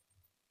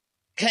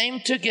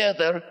came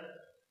together.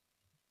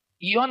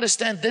 You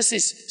understand, this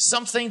is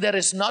something that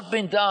has not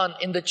been done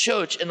in the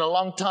church in a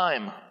long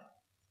time.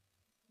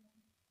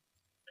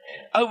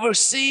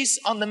 Overseas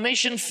on the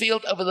mission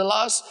field over the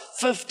last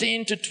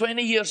 15 to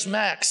 20 years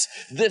max,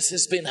 this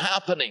has been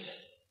happening.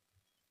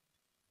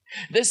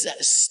 This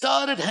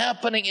started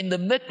happening in the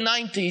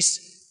mid-90s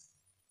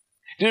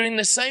during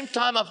the same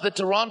time of the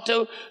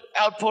Toronto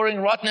outpouring,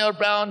 Rottnell,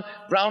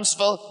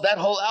 Brownsville, that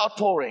whole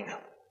outpouring.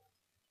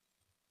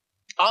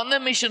 On the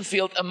mission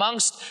field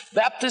amongst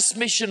Baptist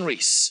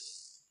missionaries.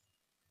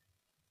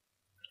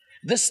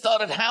 This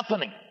started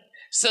happening.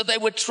 So they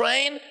would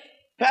train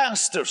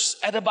pastors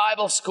at a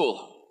Bible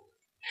school.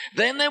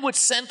 Then they would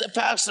send a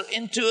pastor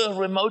into a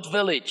remote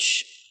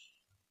village.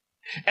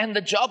 And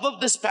the job of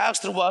this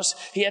pastor was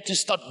he had to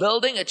start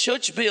building a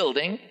church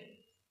building.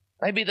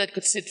 Maybe that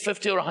could sit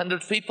 50 or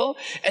 100 people.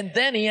 And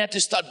then he had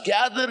to start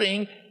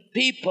gathering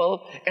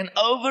people. And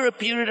over a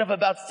period of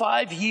about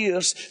 5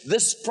 years,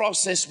 this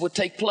process would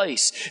take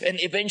place. And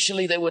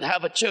eventually they would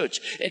have a church.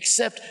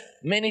 Except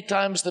many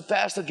times the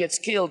pastor gets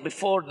killed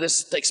before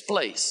this takes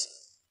place.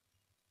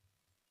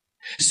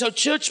 So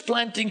church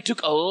planting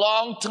took a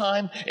long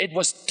time. It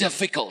was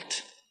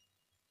difficult.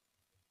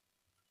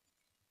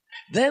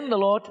 Then the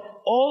Lord,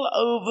 all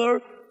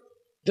over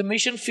the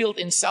mission field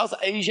in South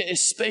Asia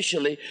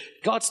especially,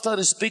 God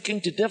started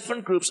speaking to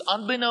different groups,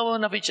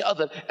 unbeknown of each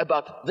other,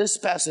 about this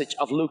passage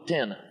of Luke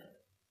 10.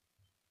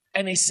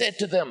 And He said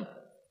to them,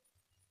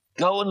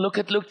 go and look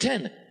at Luke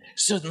 10.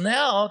 So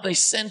now they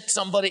sent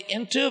somebody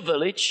into a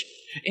village.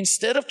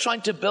 Instead of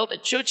trying to build a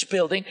church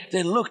building,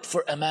 they looked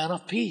for a man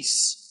of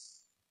peace.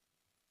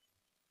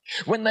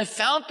 When they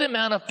found the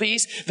man of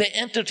peace, they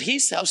entered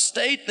his house,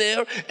 stayed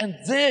there, and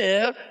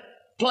there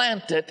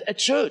planted a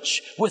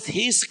church with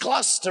his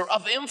cluster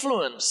of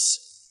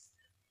influence.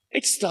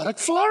 It started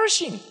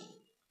flourishing.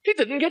 He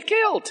didn't get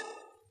killed.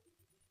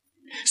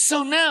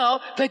 So now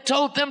they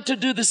told them to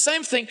do the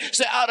same thing.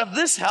 So out of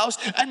this house,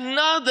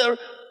 another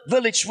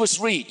village was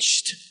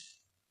reached.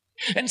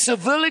 And so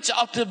village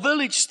after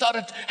village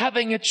started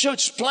having a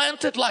church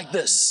planted like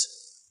this.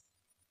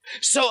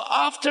 So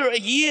after a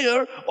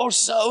year or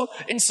so,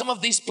 in some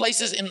of these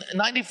places in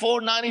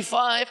 94,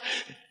 95,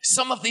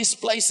 some of these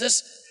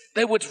places,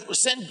 they would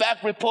send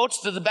back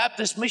reports to the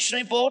Baptist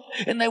Missionary Board,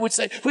 and they would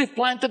say, we've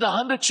planted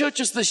 100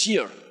 churches this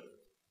year.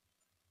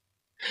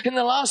 In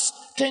the last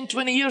 10,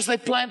 20 years, they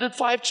planted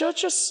 5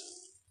 churches.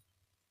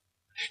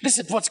 This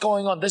is what's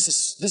going on. This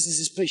is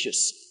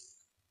suspicious.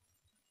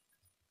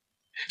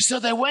 So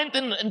they went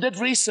and did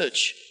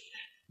research.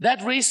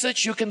 That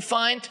research you can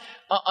find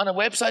on a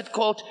website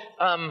called...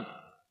 In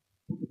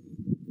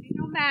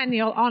your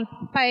manual on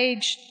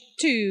page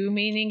 2,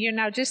 meaning,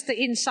 just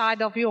the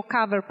inside of your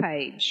cover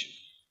page.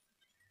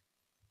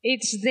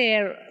 It's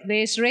there.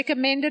 There's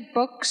recommended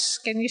books.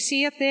 Can you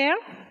see it there?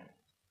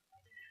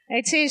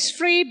 It says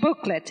free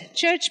booklet,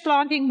 Church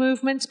Planting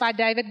Movements by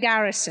David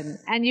Garrison.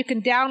 And you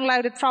can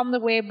download it from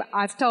the web.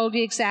 I've told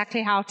you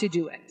exactly how to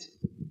do it.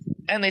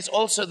 And there's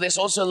also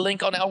a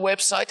link on our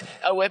website.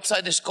 Our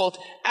website is called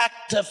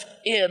Active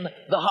in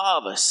the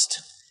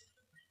Harvest.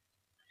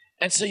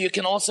 And so you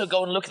can also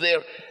go and look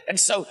there. And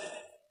so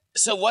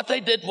what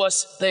they did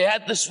was they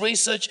had this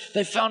research.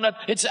 They found out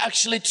it's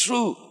actually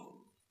true.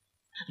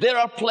 There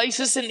are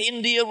places in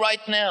India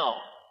right now,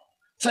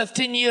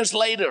 15 years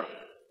later,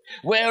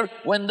 where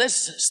when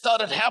this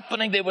started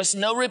happening, there was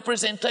no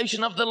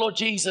representation of the Lord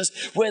Jesus,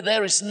 where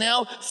there is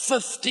now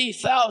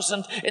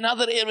 50,000, in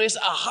other areas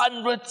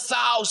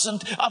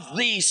 100,000 of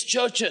these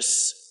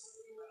churches.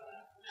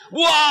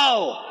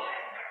 Wow!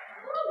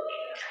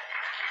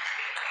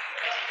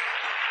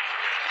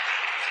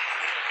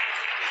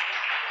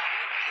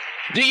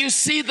 Do you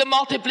see the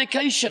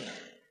multiplication?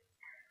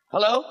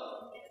 Hello?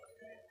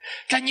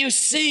 Can you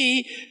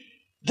see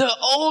the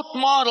old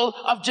model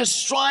of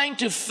just trying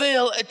to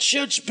fill a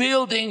church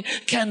building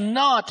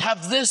cannot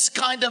have this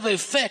kind of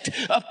effect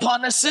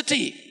upon a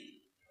city?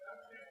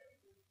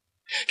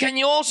 Can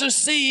you also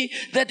see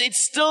that it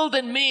still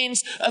then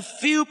means a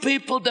few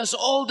people does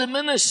all the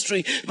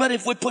ministry, but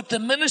if we put the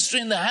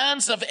ministry in the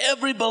hands of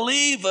every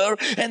believer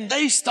and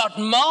they start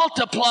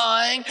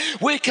multiplying,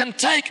 we can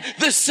take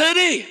the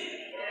city.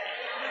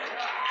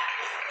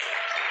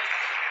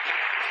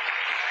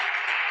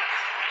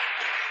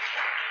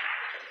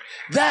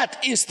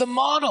 That is the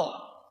model.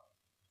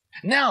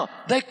 Now,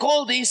 they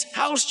call these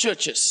house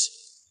churches.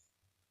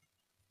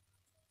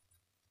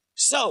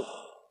 So,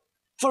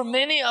 for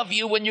many of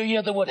you, when you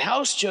hear the word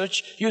house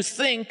church, you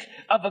think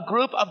of a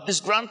group of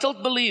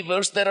disgruntled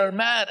believers that are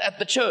mad at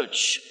the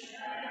church.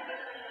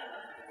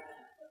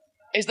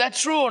 Is that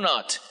true or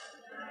not?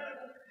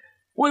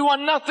 We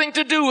want nothing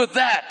to do with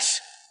that.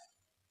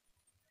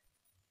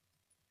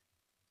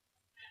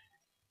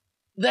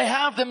 They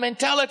have the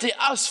mentality,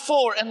 us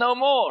for and no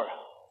more.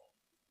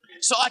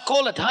 So I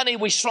call it, honey,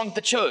 we shrunk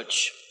the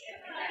church.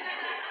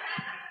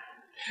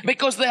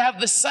 Because they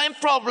have the same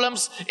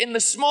problems in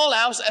the small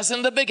house as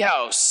in the big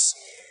house.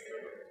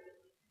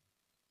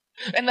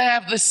 And they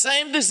have the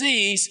same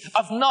disease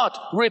of not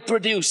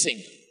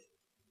reproducing.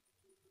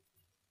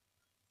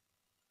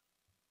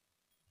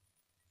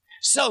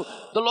 So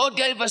the Lord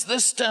gave us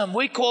this term.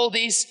 We call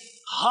these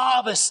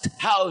harvest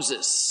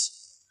houses.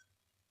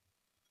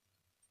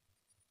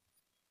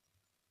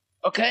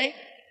 Okay?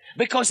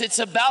 Because it's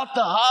about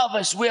the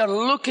harvest. We are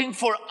looking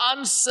for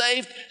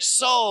unsaved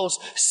souls,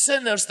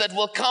 sinners that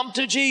will come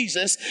to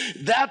Jesus.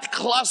 That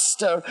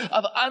cluster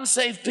of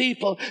unsaved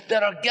people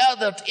that are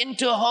gathered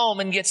into a home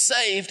and get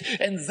saved.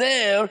 And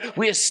there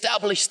we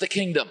establish the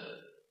kingdom.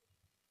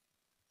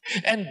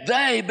 And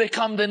they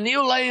become the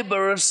new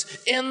laborers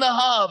in the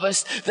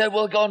harvest that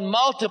will go and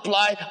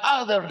multiply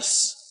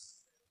others.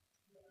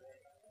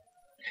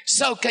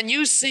 So can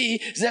you see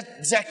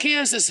that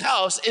Zacchaeus'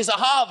 house is a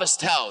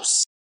harvest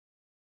house?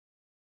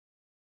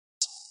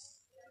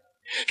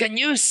 Can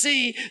you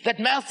see that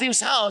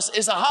Matthew's house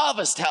is a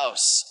harvest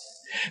house?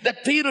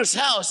 That Peter's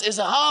house is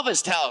a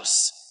harvest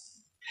house?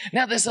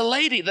 Now there's a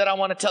lady that I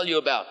want to tell you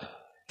about.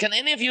 Can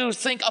any of you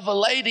think of a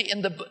lady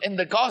in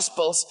the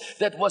Gospels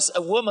that was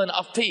a woman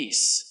of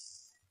peace?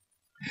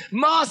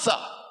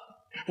 Martha.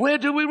 Where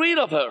do we read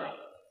of her?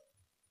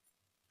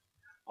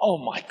 Oh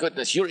my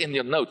goodness, you're in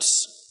your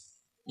notes.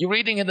 You're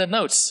reading in the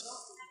notes.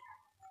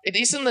 It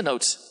is in the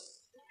notes.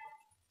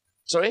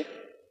 Sorry?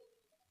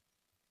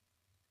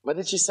 What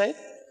did she say?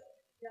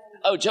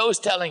 Oh, Joe's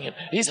telling him.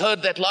 He's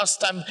heard that last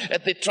time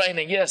at the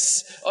training.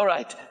 Yes. All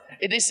right.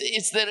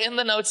 It's there in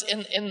the notes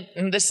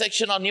in this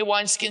section on new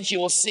wineskins. You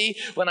will see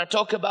when I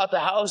talk about the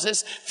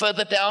houses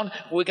further down.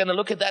 We're going to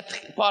look at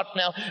that part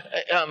now.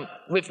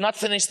 We've not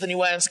finished the new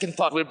wineskin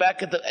part. We're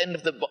back at the end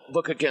of the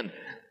book again.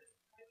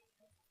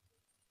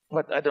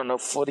 What? I don't know,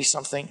 40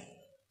 something?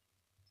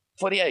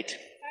 48.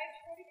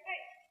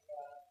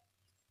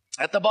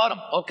 At the bottom.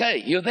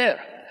 Okay, you're there.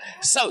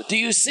 So, do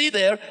you see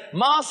there,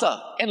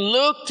 Martha in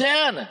Luke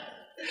 10,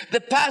 the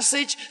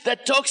passage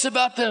that talks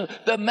about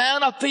the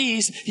man of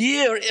peace,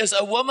 here is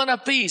a woman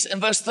of peace in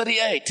verse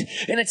 38.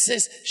 And it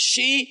says,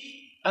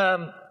 she,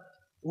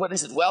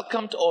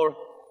 welcomed, or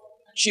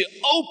she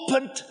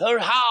opened her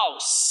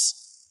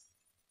house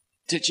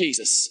to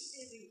Jesus.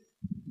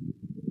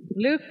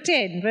 Luke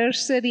 10,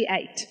 verse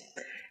 38.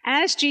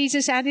 As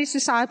Jesus and his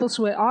disciples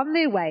were on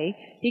their way,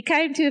 he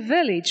came to a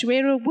village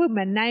where a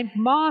woman named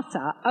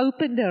Martha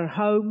opened her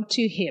home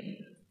to him.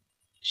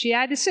 She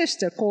had a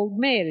sister called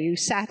Mary who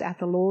sat at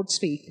the Lord's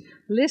feet,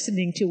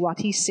 listening to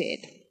what he said.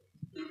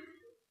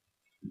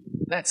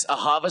 That's a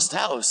harvest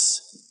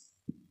house.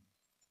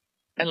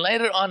 And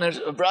later on,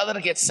 her brother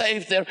gets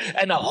saved there,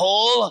 and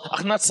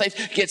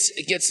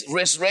gets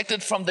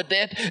resurrected from the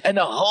dead, and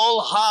a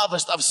whole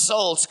harvest of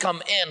souls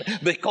come in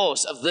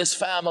because of this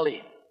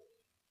family.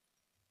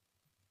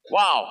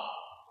 Wow.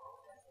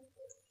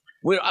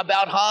 We're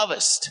about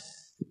harvest.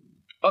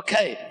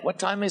 Okay, what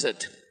time is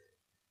it?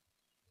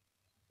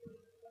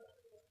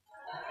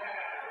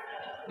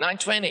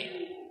 9:20.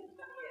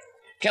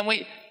 Can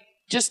we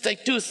just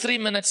take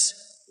 2-3 minutes?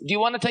 Do you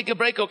want to take a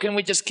break, or can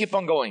we just keep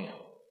on going?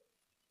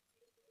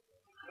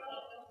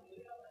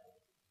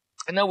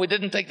 No, we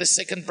didn't take the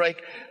second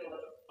break.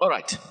 All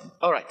right.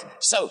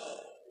 So,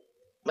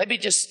 maybe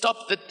just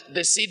stop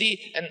the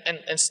CD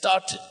and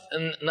start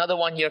another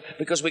one here,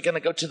 because we're going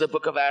to go to the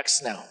book of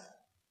Acts now.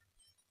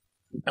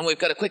 And we've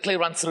got to quickly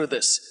run through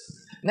this.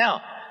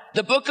 Now,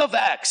 the book of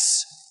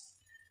Acts,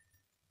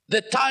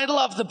 the title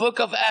of the book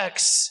of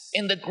Acts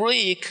in the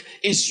Greek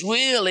is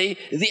really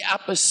the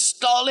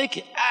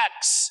apostolic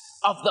acts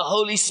of the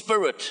Holy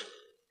Spirit.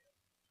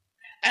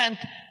 And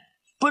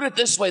put it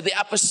this way, the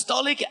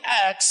apostolic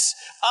acts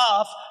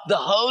of the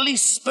Holy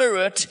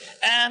Spirit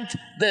and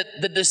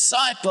the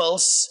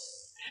disciples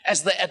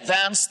as they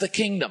advance the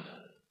kingdom.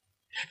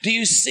 Do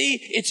you see?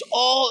 It's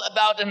all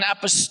about an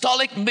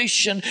apostolic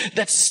mission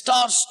that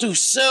starts to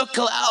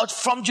circle out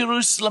from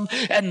Jerusalem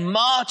and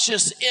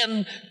marches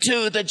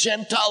into the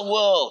Gentile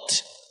world.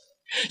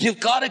 You've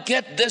got to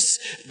get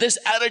this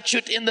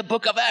attitude in the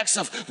book of Acts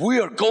of, we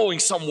are going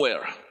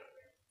somewhere.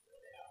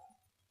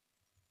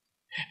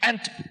 And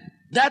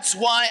that's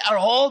why our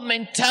whole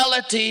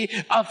mentality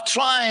of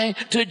trying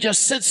to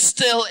just sit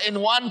still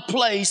in one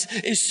place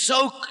is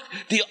so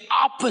the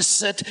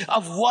opposite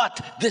of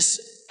what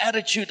this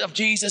attitude of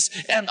Jesus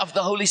and of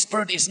the Holy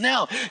Spirit is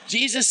now.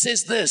 Jesus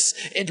says this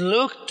in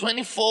Luke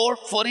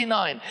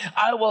 24:49.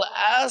 I will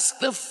ask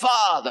the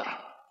Father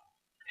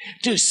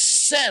to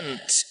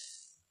send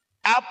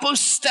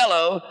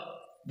apostello,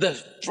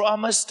 the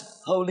promised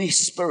Holy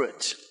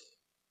Spirit.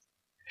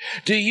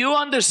 Do you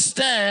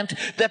understand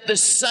that the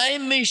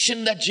same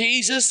mission that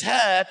Jesus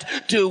had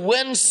to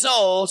win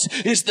souls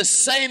is the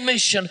same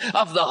mission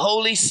of the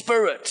Holy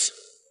Spirit?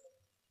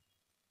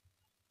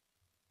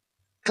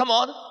 Come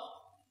on.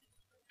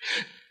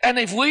 And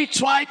if we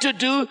try to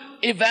do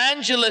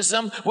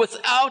evangelism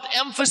without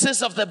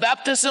emphasis of the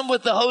baptism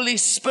with the Holy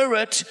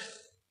Spirit,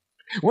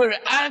 we're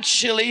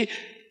actually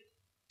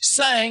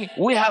saying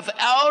we have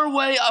our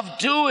way of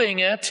doing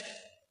it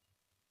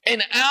in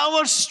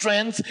our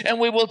strength, and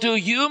we will do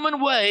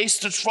human ways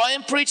to try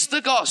and preach the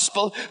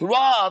gospel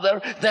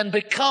rather than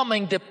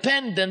becoming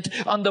dependent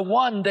on the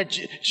one that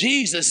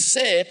Jesus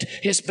said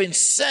has been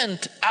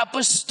sent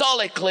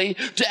apostolically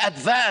to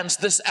advance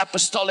this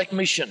apostolic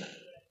mission.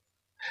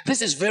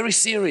 This is very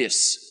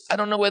serious. I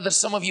don't know whether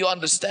some of you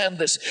understand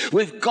this.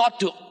 We've got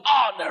to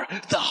honor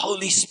the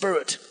Holy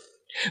Spirit.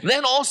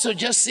 Then also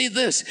just see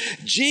this.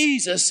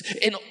 Jesus,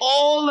 in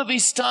all of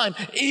his time,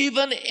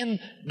 even in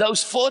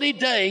those 40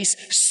 days,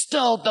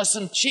 still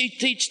doesn't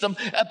teach them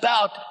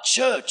about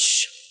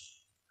church.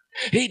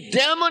 He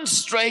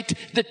demonstrates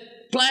the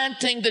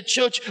planting the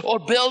church or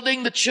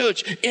building the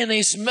church in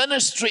his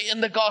ministry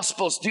in the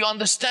Gospels. Do you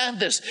understand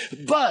this?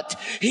 But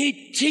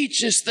he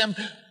teaches them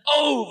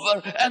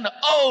over and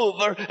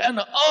over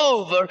and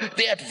over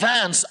the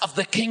advance of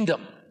the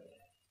kingdom.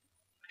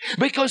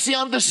 Because he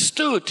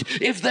understood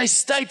if they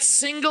stayed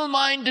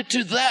single-minded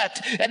to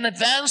that and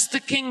advanced the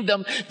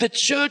kingdom, the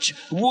church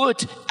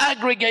would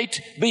aggregate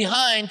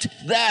behind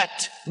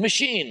that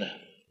machine.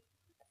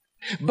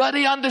 But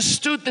he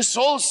understood this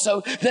also,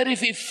 that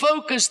if he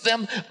focused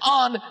them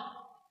on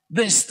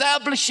the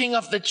establishing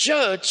of the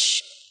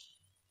church,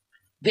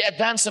 the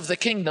advance of the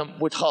kingdom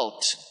would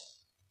halt.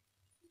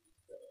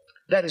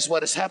 That is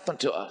what has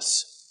happened to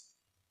us.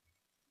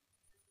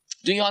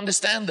 Do you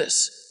understand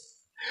this?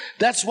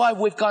 That's why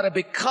we've got to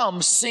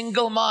become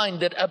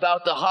single-minded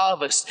about the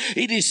harvest.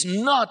 It is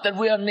not that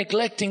we are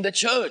neglecting the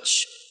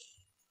church.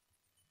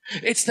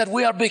 It's that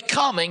we are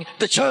becoming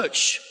the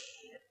church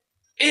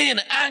in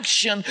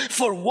action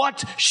for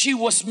what she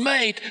was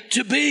made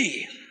to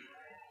be.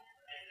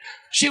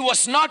 She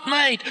was not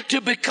made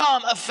to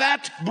become a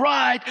fat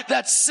bride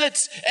that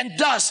sits and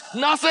does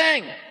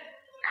nothing.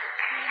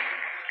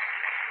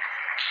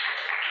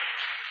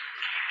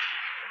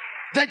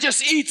 That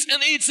just eats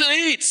and eats and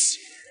eats.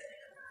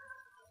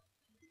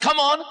 Come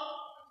on.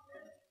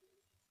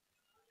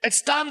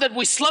 It's time that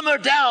we slim her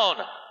down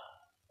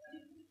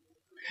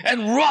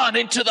and run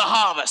into the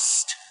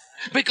harvest,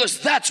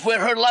 because that's where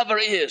her lover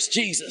is,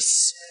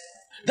 Jesus.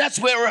 That's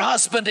where her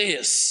husband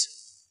is.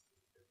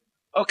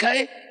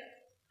 Okay?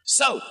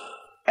 So,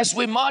 as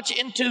we march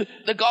into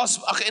the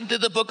gospel, into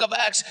the book of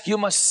Acts, you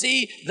must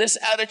see this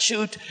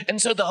attitude.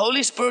 And so the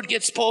Holy Spirit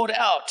gets poured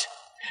out.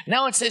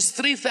 Now it says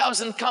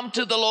 3,000 come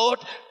to the Lord.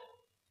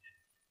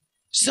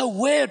 So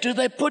where do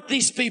they put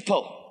these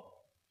people?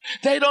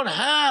 They don't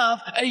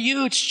have a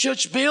huge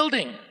church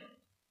building.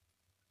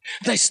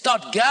 They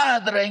start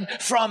gathering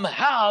from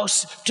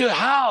house to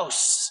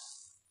house.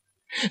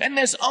 And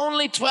there's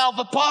only 12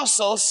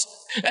 apostles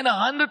and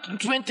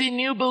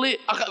 120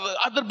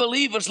 other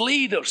believers,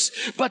 leaders.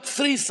 But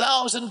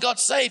 3,000 got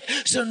saved.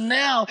 So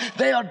now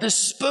they are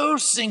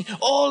dispersing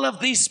all of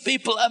these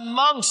people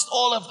amongst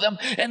all of them.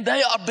 And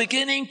they are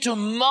beginning to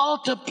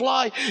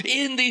multiply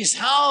in these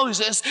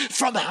houses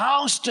from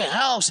house to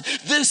house.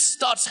 This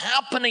starts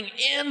happening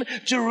in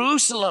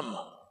Jerusalem.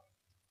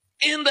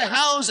 In the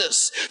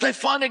houses. They're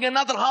finding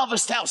another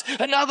harvest house,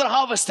 another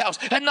harvest house,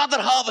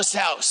 another harvest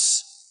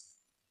house.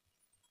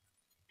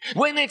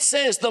 When it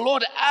says the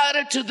Lord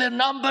added to their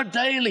number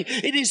daily,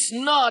 it is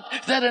not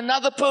that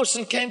another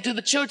person came to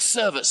the church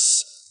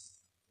service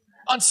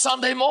on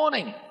Sunday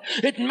morning.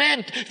 It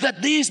meant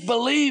that these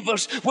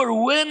believers were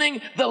winning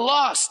the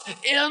lost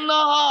in the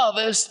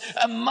harvest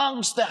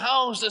amongst the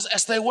houses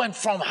as they went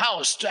from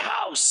house to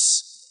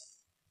house.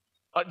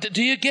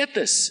 Do you get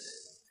this?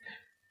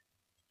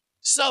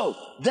 So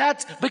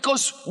that's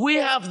because we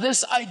have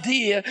this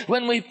idea.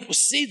 When we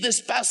see this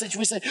passage,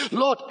 we say,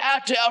 Lord,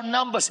 add to our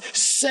numbers,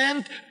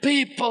 send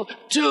people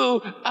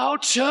to our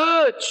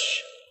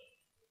church.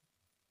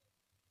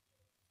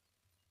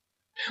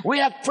 We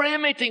have prayer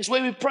meetings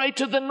where we pray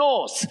to the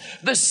north,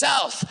 the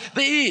south,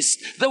 the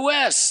east, the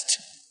west,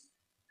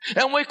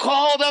 and we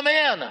call them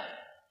in.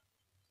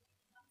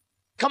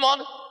 Come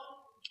on.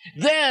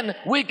 Then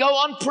we go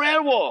on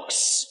prayer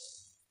walks.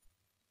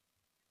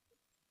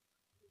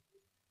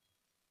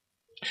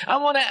 I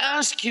want to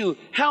ask you,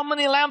 how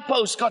many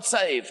lampposts got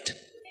saved?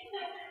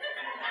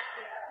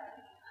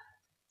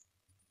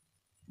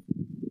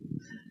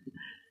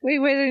 We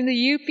were in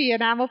the UP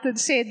and Hamilton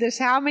said this,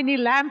 how many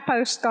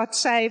lampposts got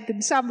saved?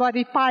 And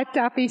somebody piped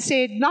up, he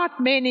said, not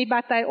many,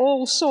 but they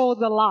all saw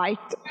the light.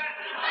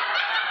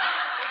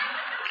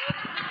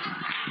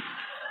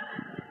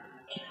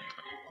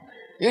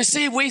 You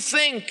see, we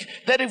think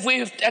that if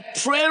we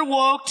at prayer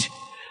walked,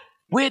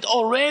 we'd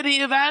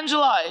already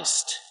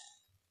evangelized.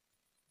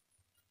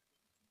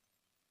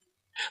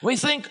 We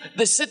think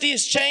the city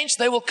has changed,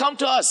 they will come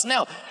to us.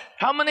 Now,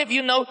 how many of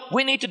you know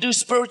we need to do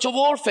spiritual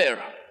warfare?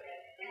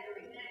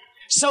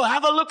 So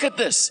have a look at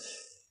this.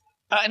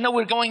 I know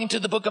we're going into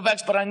the book of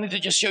Acts, but I need to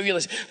just show you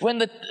this. When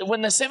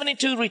the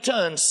 72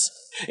 returns,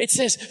 it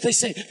says, they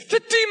say,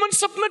 the demons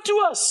submit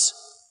to us.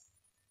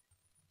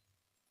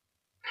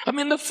 I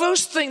mean, the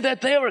first thing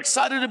that they were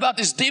excited about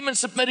is demons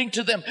submitting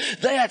to them.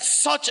 They had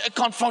such a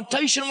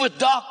confrontation with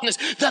darkness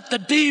that the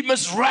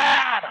demons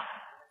ran.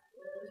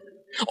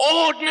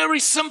 Ordinary,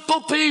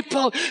 simple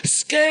people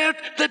scared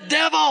the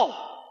devil.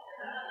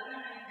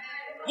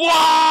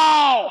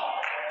 Wow!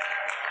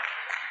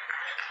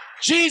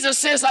 Jesus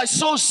says, I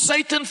saw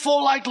Satan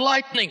fall like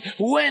lightning.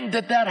 When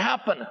did that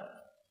happen?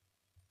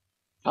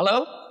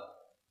 Hello?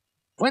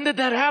 When did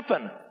that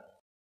happen?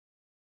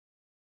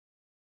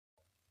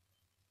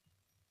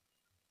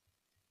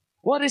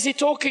 What is he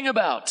talking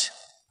about?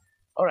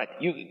 All right,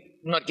 you're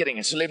not getting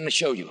it, so let me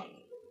show you.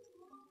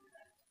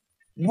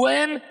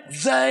 When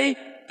they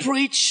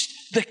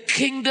preached the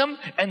kingdom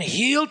and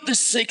healed the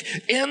sick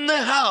in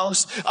the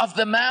house of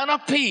the man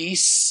of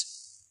peace,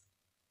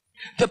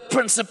 the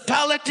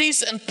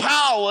principalities and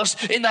powers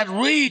in that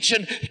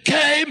region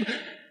came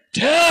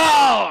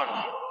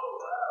down.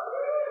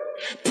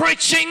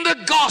 Preaching the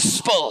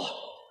gospel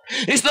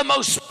is the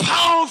most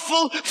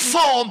powerful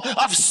form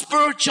of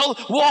spiritual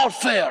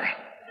warfare.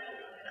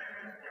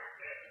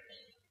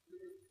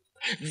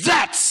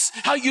 That's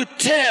how you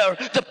tear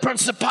the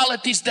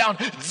principalities down.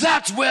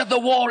 That's where the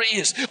war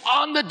is.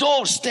 On the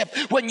doorstep,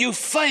 when you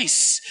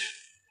face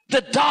the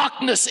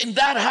darkness in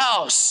that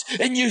house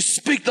and you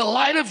speak the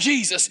light of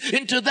Jesus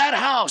into that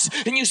house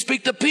and you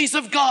speak the peace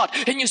of God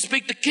and you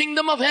speak the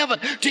kingdom of heaven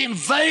to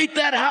invade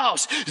that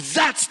house,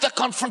 that's the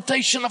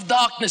confrontation of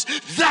darkness.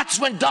 That's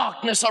when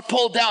darkness are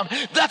pulled down.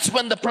 That's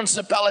when the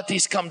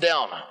principalities come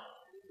down.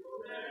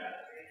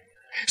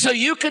 So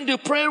you can do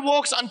prayer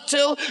walks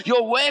until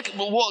your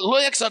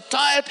legs are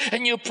tired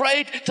and you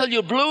prayed till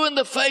you're blue in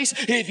the face.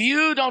 If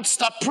you don't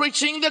stop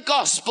preaching the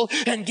gospel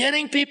and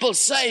getting people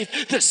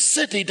saved, the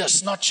city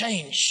does not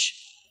change.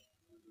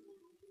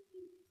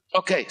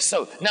 Okay,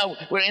 so now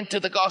we're into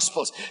the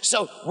Gospels.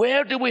 So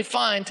where do we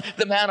find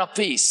the man of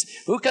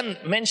peace? Who can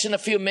mention a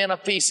few men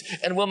of peace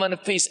and women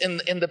of peace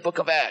in the book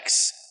of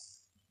Acts?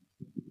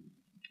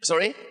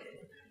 Sorry?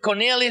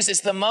 Cornelius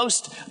is the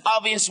most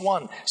obvious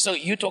one. So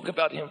you talk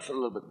about him for a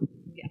little bit.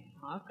 Yeah,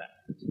 okay.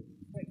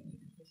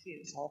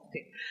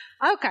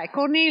 Okay,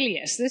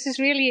 Cornelius. This is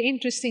really an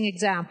interesting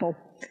example.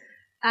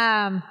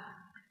 An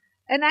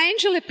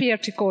angel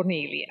appeared to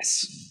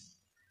Cornelius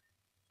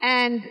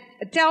and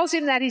tells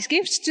him that his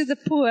gifts to the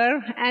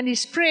poor and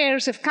his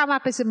prayers have come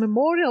up as a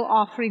memorial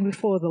offering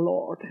before the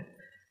Lord.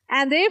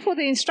 And therefore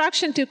the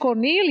instruction to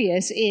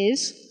Cornelius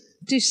is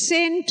to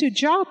send to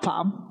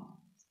Joppa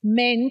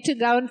men to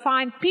go and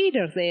find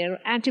Peter there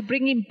and to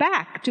bring him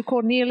back to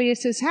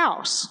Cornelius'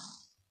 house.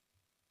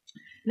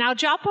 Now,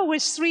 Joppa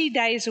was 3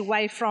 days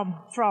away from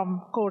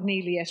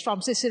Cornelius,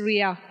 from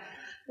Caesarea,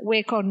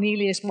 where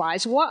Cornelius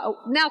was.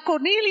 Now,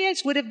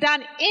 Cornelius would have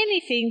done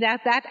anything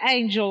that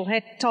angel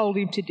had told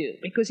him to do,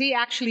 because he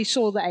actually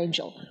saw the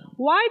angel.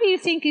 Why do you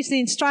think is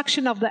the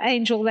instruction of the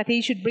angel that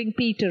he should bring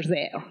Peter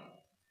there,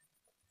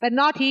 but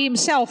not he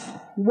himself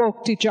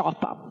walk to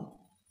Joppa?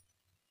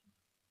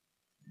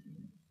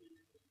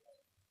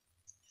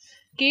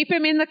 Keep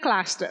him in the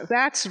cluster.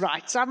 That's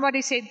right.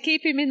 Somebody said,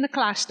 keep him in the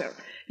cluster.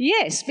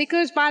 Yes,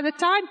 because by the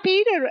time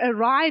Peter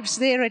arrives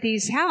there at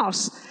his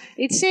house,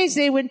 it says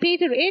there when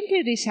Peter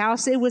entered his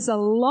house, there was a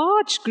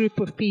large group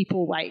of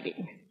people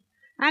waiting.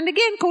 And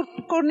again,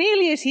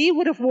 Cornelius, he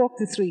would have walked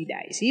the 3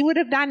 days. He would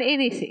have done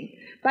anything.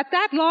 But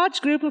that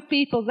large group of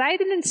people, they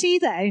didn't see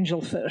the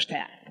angel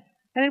firsthand.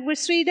 And it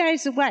was 3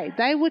 days away.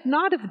 They would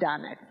not have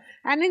done it.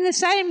 And in the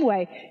same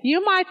way,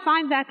 you might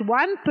find that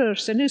one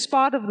person who's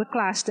part of the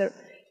cluster,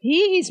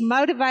 he is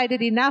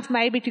motivated enough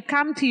maybe to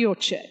come to your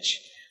church.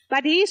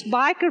 But his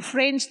biker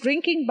friends,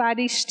 drinking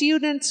buddies,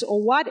 students,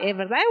 or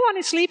whatever, they want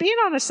to sleep in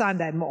on a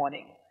Sunday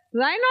morning.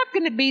 They're not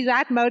going to be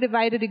that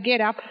motivated to get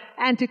up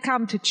and to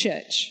come to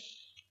church.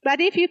 But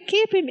if you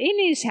keep him in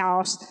his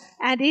house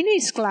and in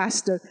his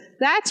cluster,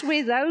 that's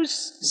where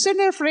those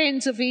sinner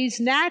friends of his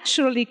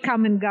naturally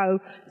come and go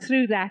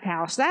through that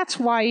house. That's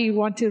why you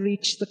want to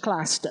reach the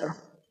cluster.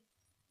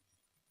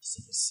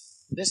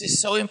 This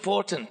is so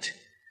important.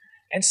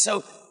 And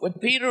so when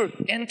Peter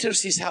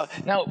enters his house,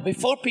 now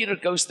before Peter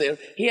goes there,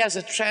 he has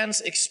a trance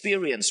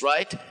experience,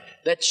 right?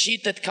 That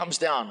sheet that comes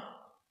down.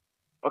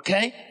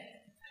 Okay?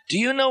 Do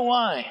you know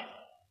why?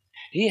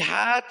 He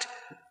had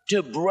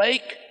to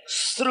break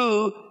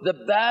through the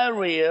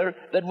barrier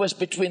that was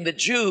between the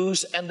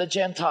Jews and the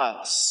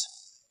Gentiles.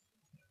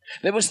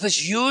 There was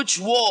this huge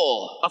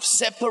wall of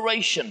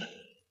separation.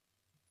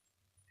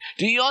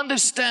 Do you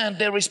understand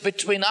there is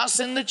between us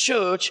and the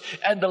church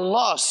and the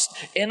lost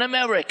in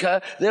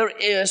America, there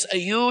is a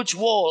huge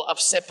wall of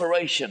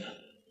separation.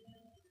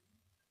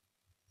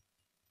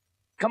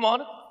 Come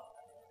on.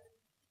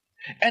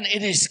 And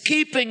it is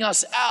keeping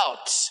us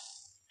out.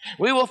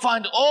 We will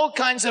find all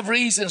kinds of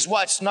reasons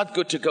why it's not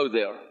good to go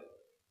there.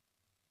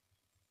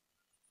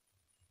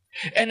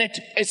 And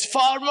it's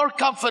far more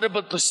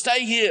comfortable to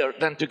stay here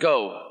than to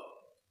go.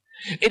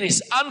 It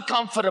is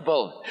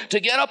uncomfortable to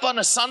get up on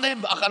a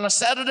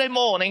Saturday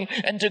morning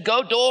and to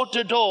go door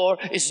to door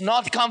is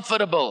not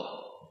comfortable.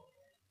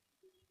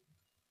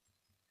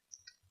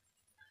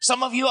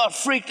 Some of you are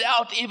freaked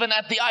out even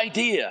at the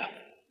idea.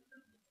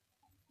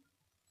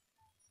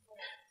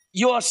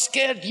 You are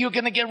scared you're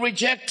going to get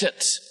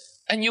rejected,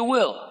 and you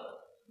will.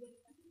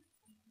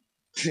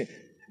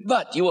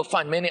 But you will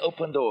find many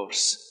open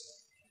doors.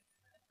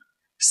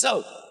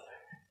 So,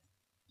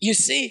 you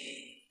see,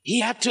 he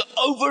had to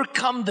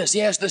overcome this. He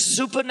has the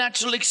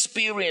supernatural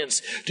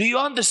experience. Do you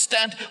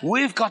understand?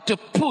 We've got to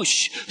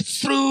push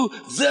through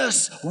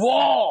this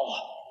wall.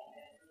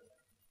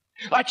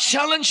 I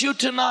challenge you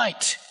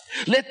tonight.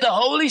 Let the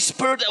Holy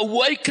Spirit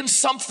awaken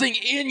something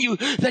in you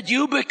that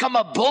you become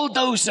a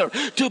bulldozer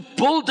to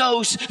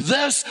bulldoze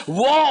this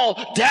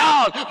wall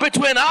down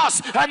between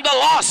us and the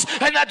lost,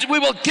 and that we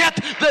will get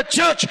the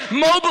church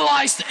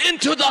mobilized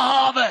into the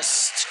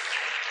harvest.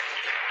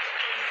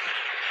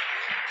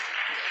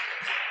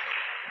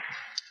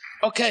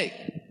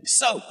 Okay,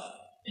 so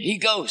he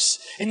goes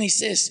and he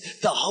says,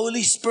 the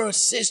Holy Spirit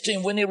says to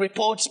him when he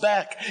reports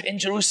back in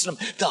Jerusalem,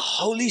 the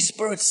Holy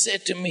Spirit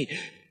said to me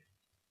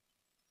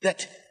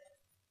that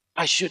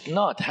I should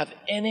not have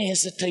any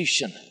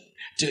hesitation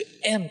to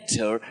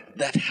enter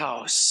that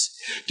house.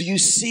 Do you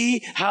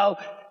see how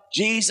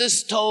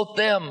Jesus told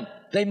them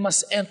they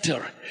must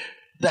enter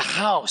the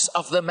house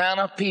of the man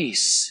of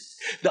peace?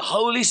 The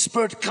Holy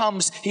Spirit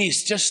comes.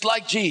 He's just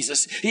like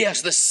Jesus. He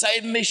has the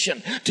same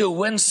mission to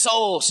win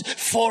souls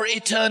for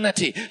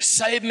eternity.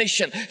 Same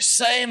mission,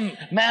 same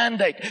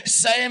mandate,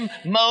 same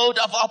mode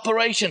of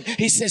operation.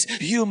 He says,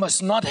 you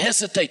must not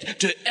hesitate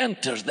to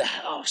enter the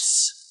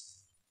house.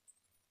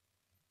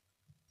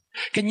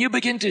 Can you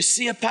begin to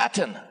see a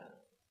pattern?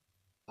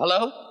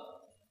 Hello?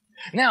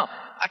 Now,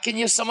 I can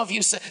hear some of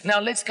you say, now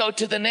let's go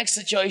to the next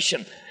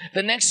situation.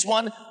 The next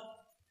one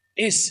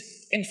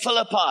is in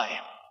Philippi.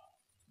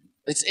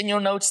 It's in your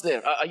notes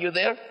there. Are you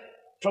there?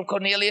 From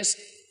Cornelius?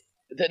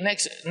 The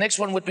next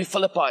one would be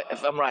Philippi,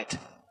 if I'm right.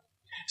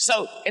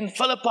 So, in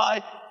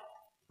Philippi,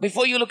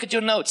 before you look at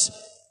your notes,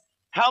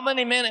 how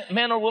many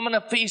men or women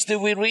of peace do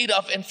we read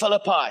of in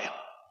Philippi?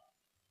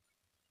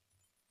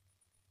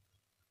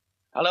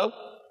 Hello?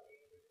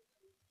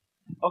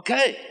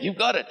 Okay, you've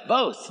got it,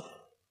 both.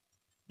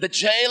 The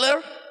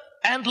jailer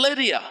and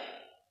Lydia.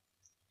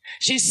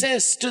 She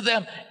says to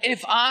them,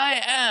 if I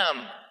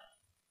am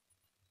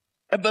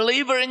a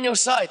believer in your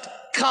sight,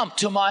 come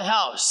to my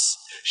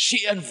house.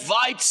 She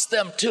invites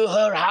them to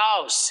her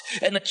house,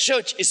 and a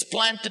church is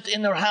planted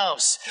in her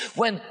house.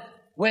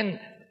 When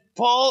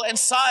Paul and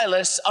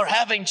Silas are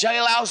having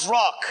jailhouse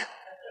rock,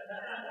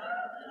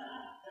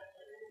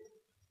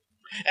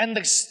 and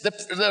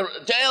the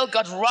jail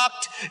got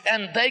rocked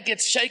and they get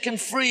shaken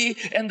free,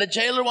 and the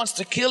jailer wants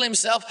to kill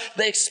himself,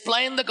 they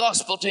explain the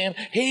gospel to him.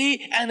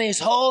 He and his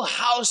whole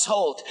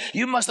household.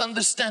 You must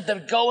understand, they're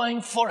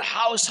going for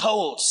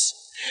households.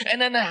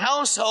 And in a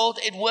household,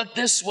 it worked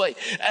this way.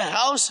 A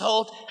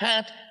household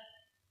had,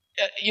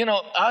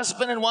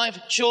 husband and wife,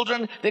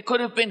 children. There could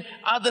have been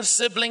other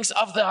siblings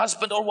of the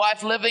husband or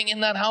wife living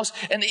in that house,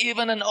 and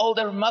even an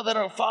older mother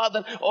or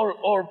father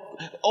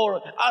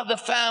or other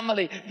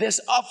family. There's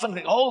often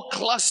whole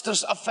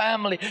clusters of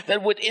family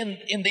that would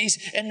in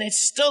these, and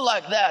it's still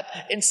like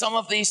that in some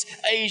of these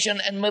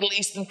Asian and Middle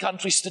Eastern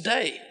countries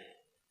today.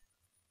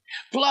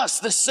 Plus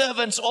the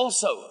servants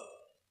also.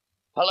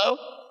 Hello?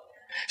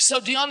 So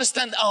do you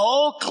understand? A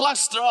whole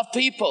cluster of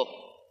people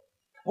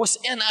was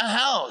in a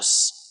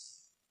house.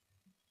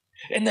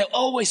 And they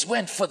always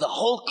went for the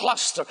whole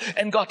cluster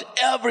and got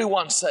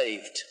everyone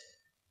saved.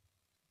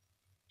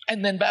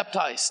 And then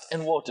baptized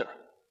in water.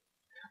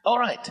 All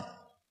right.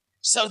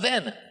 So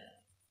then,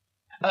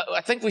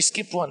 I think we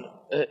skipped one.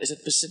 Is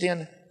it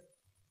Pisidian?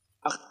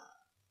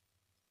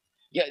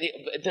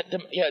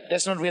 Yeah,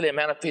 that's not really a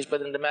man of peace,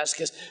 but in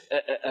Damascus,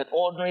 an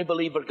ordinary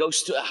believer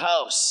goes to a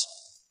house.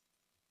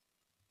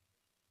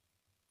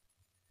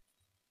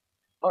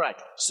 All right,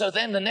 so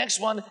then the next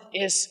one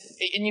is,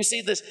 and you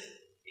see this,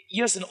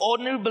 here's an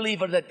ordinary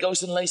believer that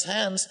goes and lays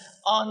hands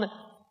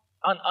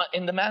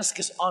in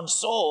Damascus on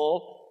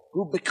Saul,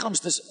 who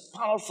becomes this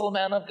powerful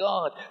man of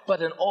God.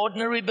 But an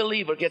ordinary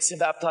believer gets him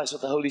baptized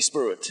with the Holy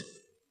Spirit.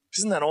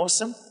 Isn't that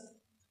awesome?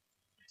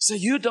 So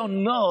you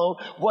don't know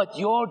what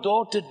your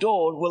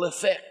door-to-door will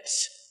affect.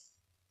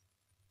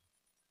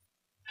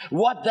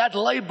 What that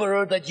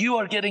laborer that you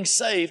are getting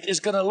saved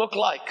is going to look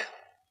like.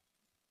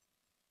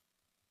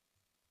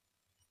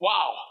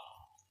 Wow.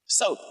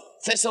 So,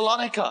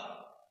 Thessalonica.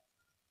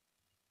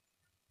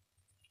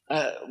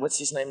 What's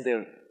his name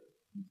there?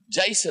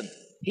 Jason.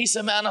 He's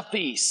a man of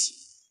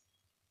peace.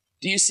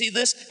 Do you see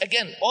this?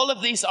 Again, all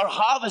of these are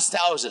harvest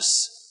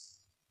houses.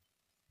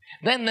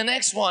 Then the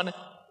next one,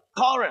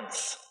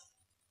 Corinth.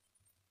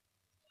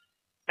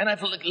 And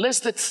I've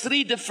listed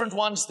 3 different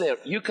ones there.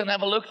 You can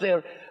have a look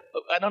there.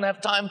 I don't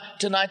have time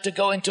tonight to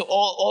go into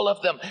all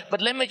of them.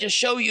 But let me just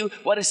show you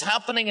what is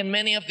happening in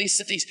many of these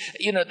cities.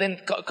 Then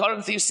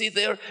Corinth you see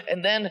there.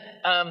 And then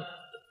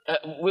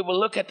we will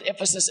look at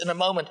Ephesus in a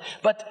moment.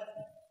 But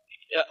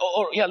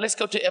let's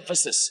go to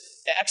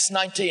Ephesus, Acts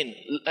 19,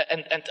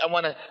 and I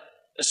want to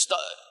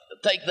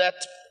take that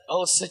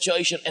whole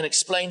situation and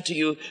explain to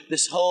you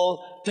this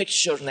whole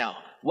picture now,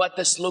 what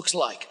this looks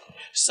like.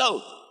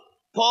 So,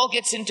 Paul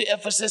gets into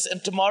Ephesus,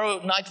 and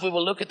tomorrow night we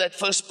will look at that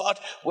first part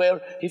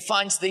where he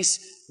finds these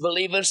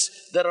believers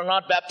that are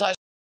not baptized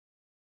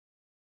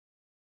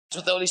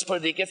with the Holy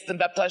Spirit. He gets them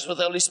baptized with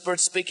the Holy Spirit,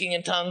 speaking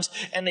in tongues,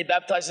 and he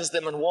baptizes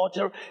them in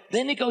water.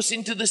 Then he goes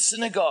into the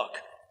synagogue.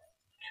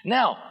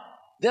 Now,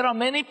 there are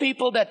many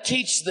people that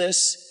teach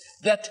this,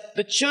 that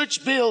the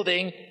church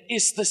building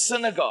is the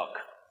synagogue.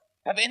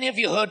 Have any of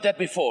you heard that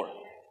before?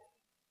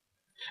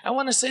 I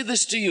want to say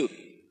this to you.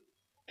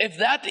 If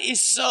that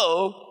is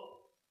so,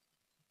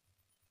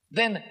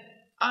 then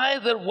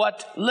either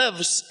what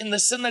lives in the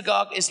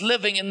synagogue is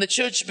living in the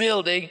church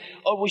building,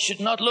 or we should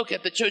not look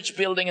at the church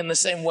building in the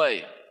same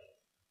way.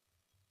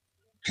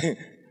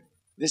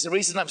 There's a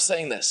reason I'm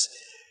saying this.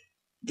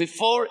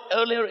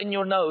 Earlier in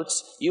your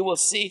notes, you will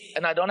see,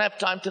 and I don't have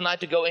time tonight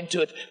to go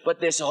into it,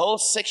 but there's a whole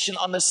section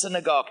on the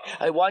synagogue.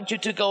 I want you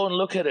to go and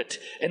look at it.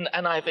 And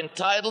I've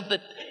entitled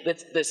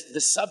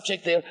the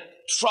subject there,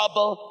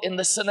 Trouble in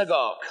the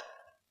Synagogue.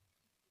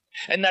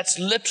 And that's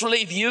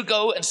literally, if you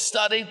go and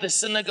study the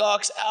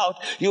synagogues out,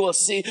 you will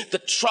see the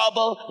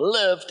trouble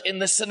lived in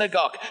the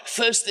synagogue.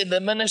 First, in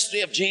the ministry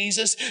of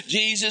Jesus,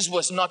 Jesus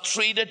was not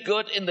treated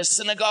good in the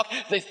synagogue.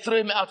 They threw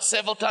him out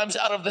several times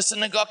out of the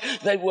synagogue.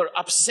 They were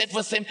upset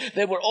with him.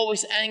 They were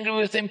always angry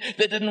with him.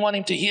 They didn't want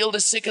him to heal the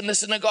sick in the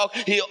synagogue.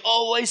 He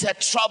always had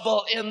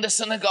trouble in the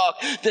synagogue.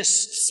 The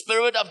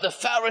spirit of the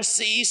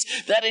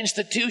Pharisees, that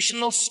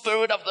institutional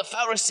spirit of the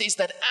Pharisees,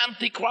 that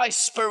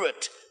Antichrist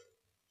spirit,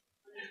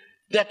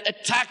 that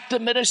attacked the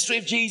ministry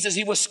of Jesus.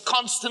 He was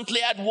constantly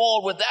at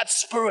war with that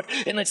spirit,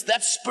 and it's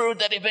that spirit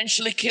that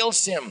eventually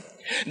kills him.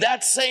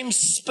 That same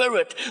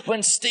spirit,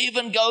 when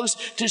Stephen goes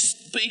to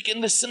speak in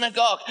the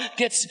synagogue,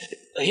 gets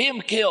him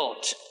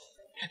killed.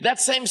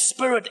 That same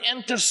spirit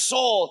enters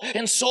Saul,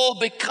 and Saul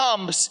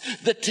becomes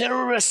the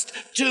terrorist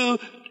to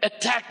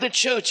attack the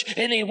church,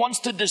 and he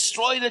wants to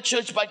destroy the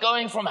church by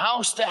going from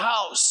house to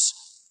house.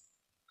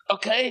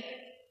 Okay?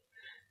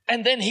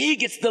 And then he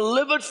gets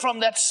delivered from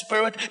that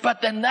spirit,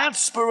 but then that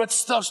spirit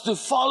starts to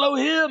follow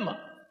him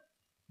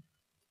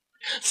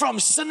from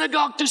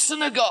synagogue to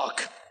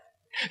synagogue.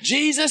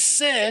 Jesus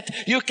said,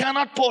 you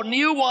cannot pour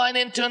new wine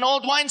into an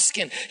old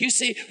wineskin. You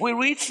see, we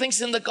read things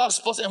in the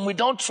Gospels and we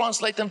don't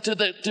translate them to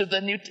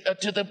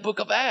the book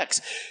of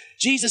Acts.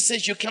 Jesus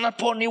says you cannot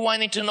pour new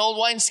wine into an old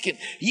wineskin.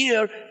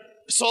 Here,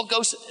 Saul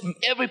goes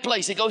every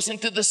place. He goes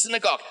into the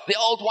synagogue, the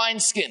old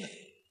wineskin.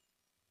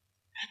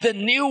 The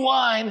new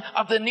wine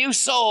of the new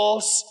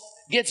souls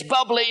gets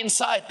bubbly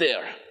inside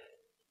there.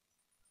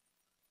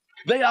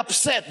 They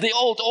upset the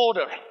old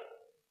order.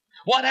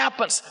 What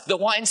happens? The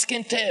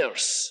wineskin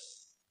tears.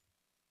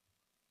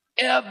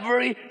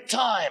 Every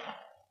time.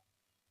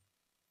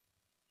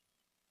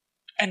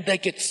 And they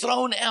get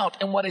thrown out.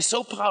 And what is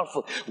so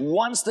powerful,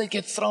 once they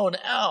get thrown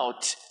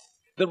out,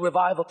 the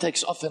revival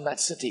takes off in that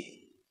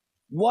city.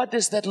 What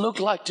does that look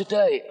like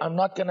today? I'm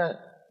not going to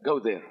go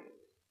there.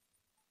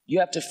 You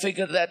have to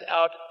figure that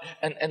out,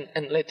 and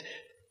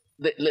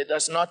let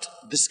us not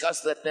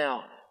discuss that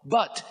now.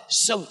 But,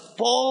 so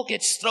Paul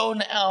gets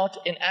thrown out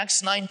in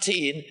Acts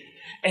 19,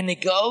 and he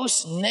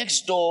goes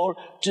next door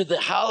to the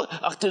house,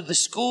 to the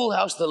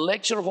schoolhouse, the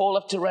lecture hall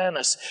of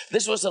Tyrannus.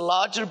 This was a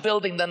larger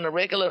building than a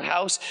regular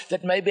house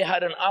that maybe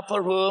had an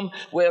upper room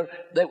where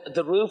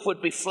the roof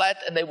would be flat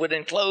and they would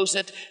enclose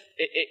it.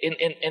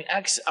 In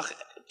Acts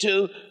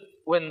 2,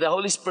 when the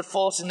Holy Spirit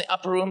falls in the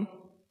upper room.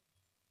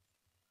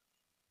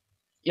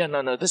 Yeah,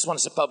 no, this one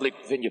is a public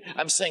venue.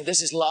 I'm saying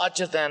this is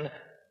larger than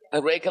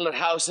a regular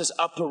house's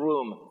upper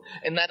room.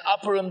 In that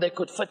upper room, they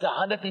could fit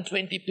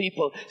 120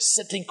 people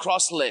sitting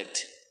cross-legged.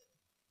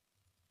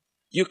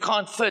 You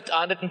can't fit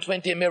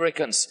 120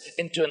 Americans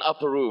into an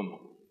upper room.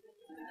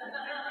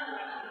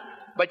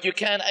 But you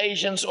can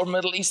Asians or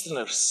Middle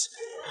Easterners.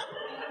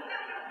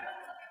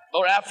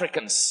 Or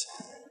Africans.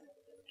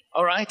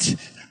 All right?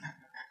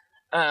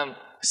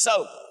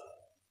 So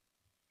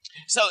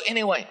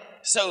anyway,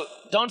 so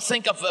don't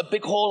think of a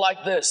big hall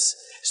like this.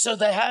 So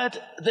they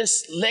had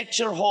this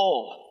lecture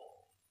hall.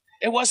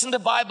 It wasn't a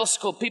Bible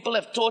school. People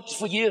have taught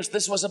for years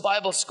this was a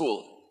Bible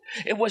school.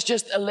 It was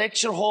just a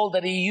lecture hall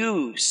that he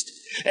used.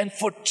 And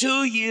for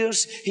 2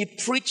 years, he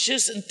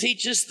preaches and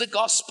teaches the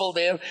gospel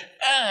there,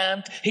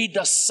 and he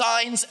does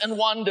signs and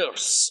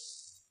wonders.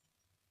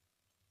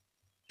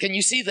 Can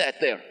you see that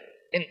there?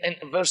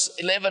 In verse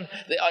 11,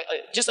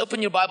 just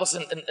open your Bibles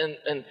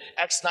in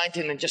Acts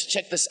 19 and just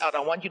check this out.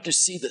 I want you to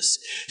see this.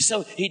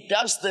 So he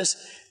does this,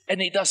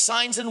 and he does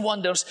signs and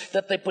wonders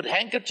that they put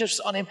handkerchiefs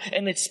on him,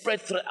 and it's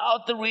spread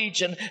throughout the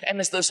region. And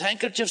as those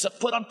handkerchiefs are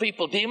put on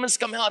people, demons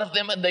come out of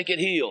them and they get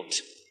healed.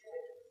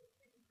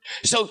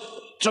 So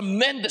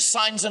tremendous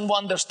signs and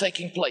wonders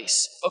taking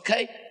place.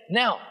 Okay?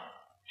 Now,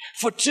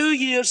 for 2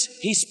 years,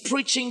 he's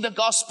preaching the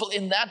gospel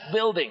in that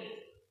building.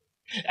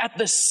 At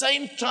the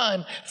same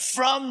time,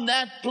 from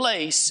that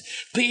place,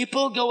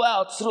 people go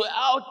out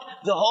throughout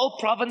the whole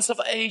province of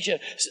Asia,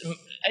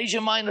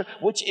 Asia Minor,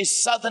 which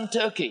is southern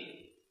Turkey.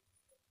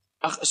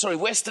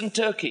 Western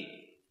Turkey.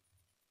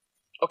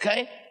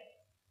 Okay?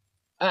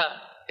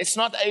 It's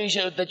not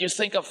Asia that you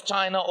think of,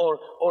 China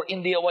or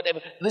India or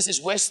whatever. This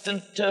is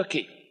Western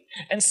Turkey.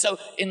 And so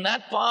in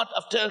that part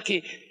of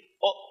Turkey,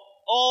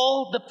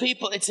 all the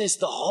people, it says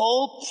the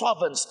whole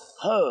province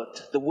heard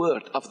the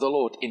word of the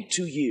Lord in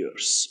 2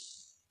 years.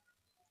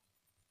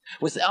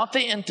 Without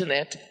the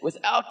internet,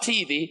 without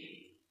TV.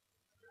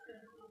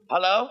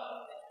 Hello?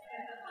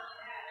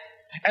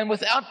 And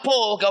without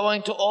Paul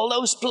going to all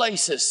those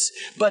places,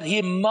 but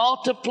he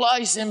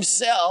multiplies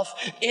himself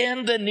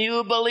in the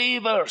new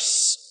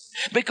believers.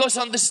 Because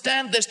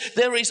understand this,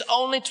 there is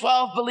only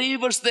 12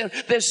 believers there.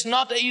 There's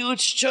not a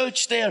huge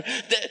church there.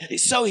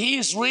 So he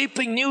is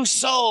reaping new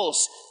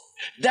souls.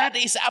 That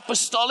is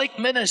apostolic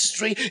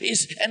ministry.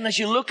 And as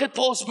you look at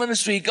Paul's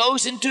ministry, he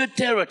goes into a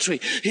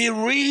territory. He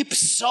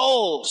reaps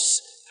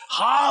souls.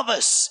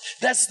 Harvest.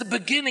 That's the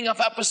beginning of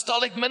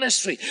apostolic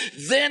ministry.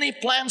 Then he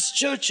plants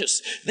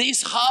churches.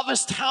 These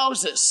harvest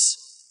houses.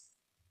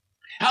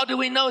 How do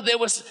we know there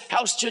was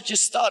house churches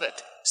started?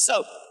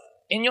 So,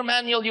 in your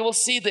manual you will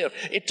see there,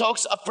 it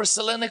talks of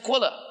Priscilla and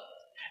Aquila.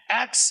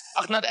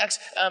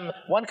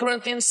 1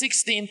 Corinthians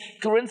 16,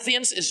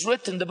 Corinthians is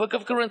written, the book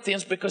of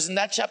Corinthians, because in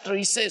that chapter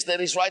he says that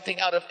he's writing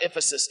out of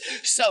Ephesus.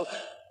 So,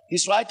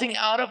 he's writing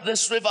out of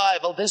this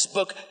revival, this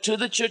book, to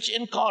the church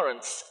in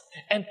Corinth.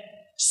 And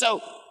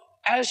so,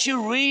 as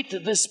you read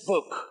this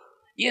book,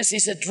 yes,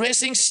 he's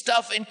addressing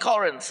stuff in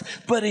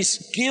Corinth, but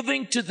he's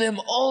giving to them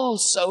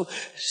also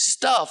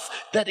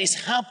stuff that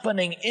is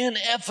happening in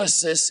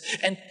Ephesus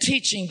and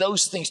teaching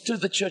those things to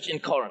the church in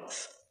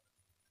Corinth.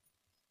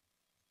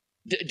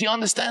 Do you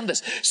understand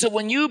this? So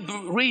when you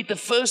read the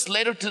first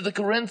letter to the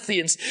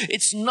Corinthians,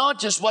 it's not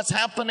just what's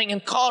happening in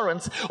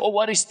Corinth or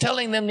what he's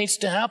telling them needs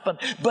to happen,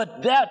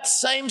 but that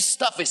same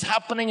stuff is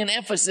happening in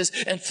Ephesus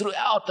and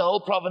throughout the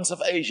whole province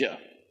of Asia.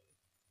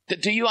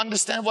 Do you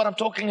understand what I'm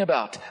talking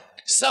about?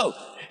 So,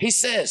 he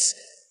says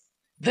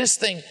this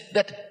thing,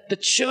 that the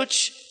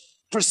church,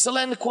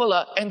 Priscilla and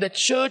Aquila, and the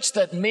church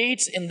that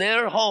meets in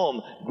their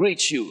home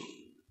greets you.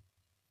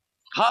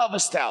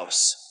 Harvest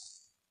house.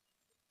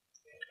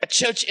 A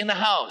church in a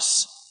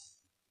house.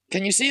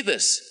 Can you see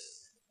this?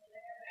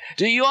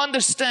 Do you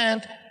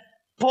understand?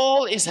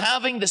 Paul is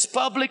having this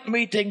public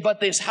meeting,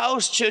 but there's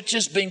house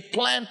churches being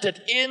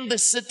planted in the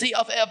city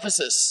of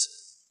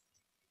Ephesus.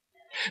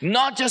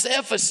 Not just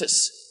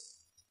Ephesus.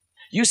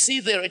 You see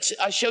there,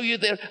 I show you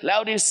there,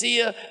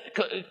 Laodicea,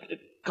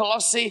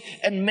 Colossae,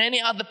 and many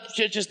other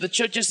churches. The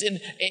churches in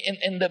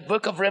the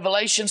book of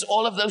Revelations,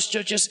 all of those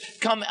churches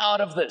come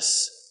out of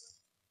this.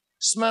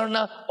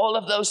 Smyrna, all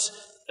of those,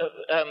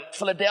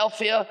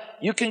 Philadelphia,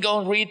 you can go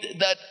and read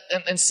that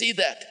and see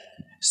that.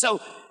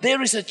 So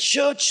there is a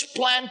church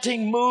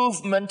planting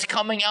movement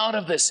coming out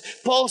of this.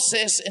 Paul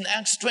says in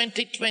Acts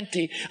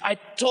 20:20, I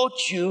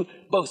taught you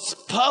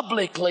both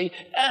publicly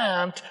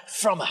and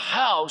from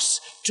house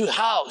to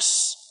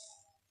house.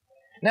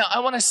 Now I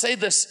want to say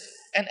this,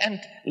 and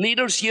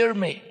leaders hear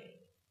me.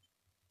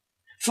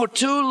 For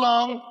too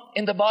long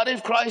in the body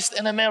of Christ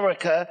in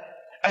America,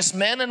 as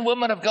men and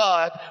women of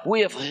God,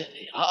 we have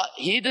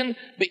hidden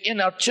in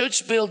our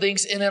church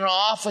buildings and in our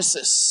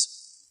offices.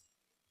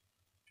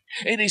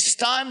 It is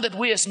time that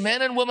we as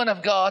men and women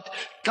of God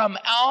come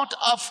out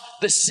of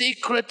the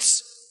secret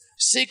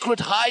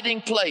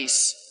hiding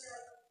place.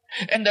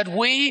 And that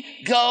we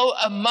go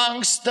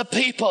amongst the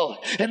people.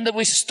 And that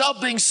we stop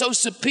being so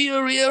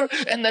superior.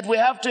 And that we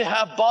have to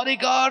have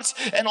bodyguards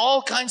and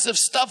all kinds of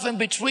stuff and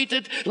be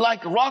treated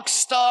like rock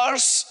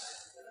stars.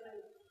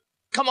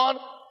 Come on.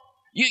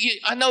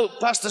 I know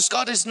Pastor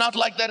Scott is not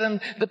like that,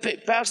 and the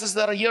pastors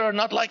that are here are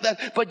not like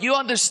that, but you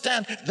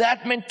understand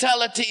that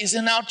mentality is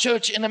in our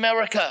church in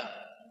America.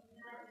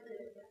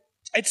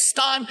 It's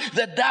time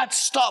that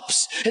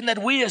stops, and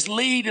that we as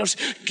leaders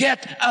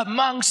get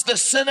amongst the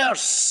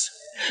sinners.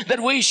 That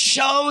we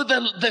show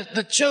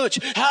the church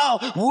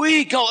how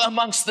we go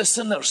amongst the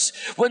sinners.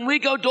 When we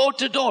go door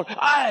to door,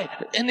 I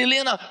and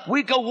Elena,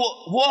 we go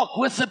walk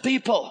with the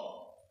people.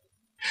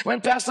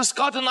 When Pastor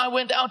Scott and I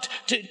went out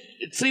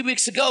 3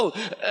 weeks ago,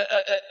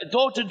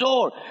 door to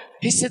door,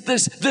 he said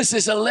this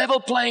is a level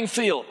playing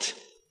field.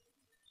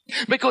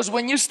 Because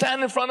when you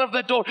stand in front of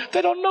that door,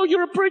 they don't know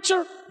you're a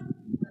preacher.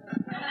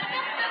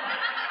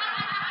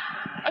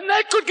 And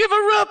they could give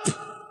a rip.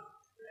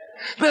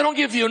 They don't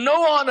give you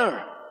no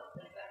honor.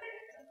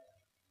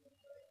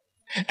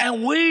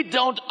 And we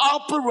don't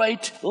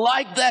operate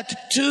like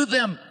that to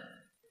them.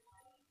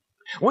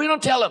 We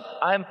don't tell them,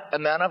 I'm a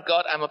man of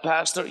God, I'm a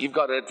pastor, you've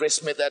got to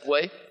address me that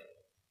way.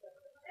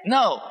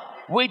 No,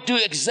 we do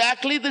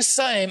exactly the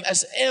same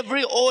as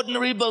every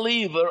ordinary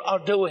believer are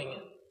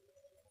doing.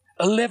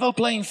 A level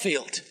playing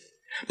field.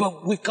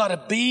 But we've got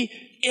to be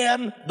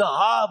in the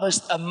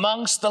harvest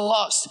amongst the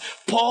lost.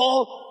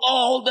 Paul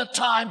all the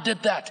time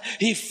did that.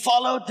 He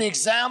followed the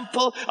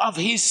example of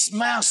his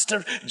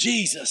master,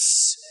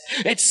 Jesus.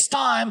 It's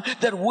time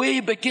that we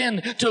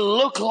begin to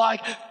look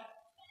like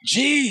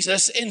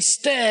Jesus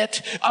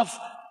instead of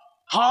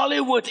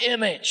Hollywood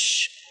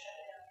image.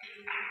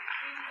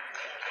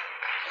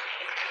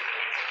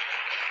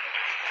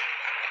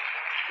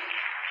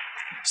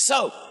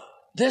 So,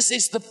 this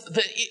is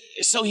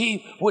so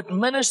he would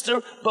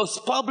minister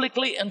both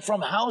publicly and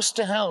from house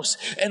to house.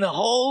 And a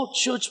whole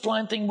church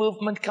planting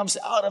movement comes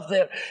out of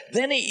there.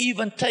 Then he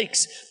even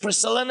takes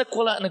Priscilla and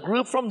Aquila and a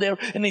group from there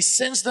and he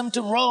sends them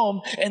to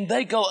Rome, and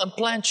they go and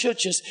plant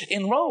churches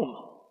in Rome.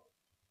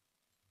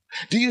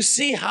 Do you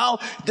see how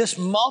this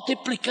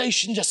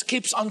multiplication just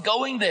keeps on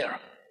going there?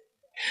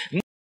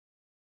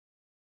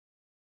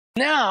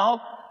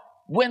 Now,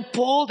 when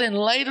Paul then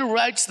later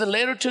writes the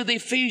letter to the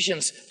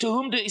Ephesians, to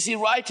whom is he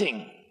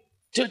writing?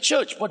 To a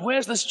church. But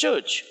where's this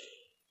church?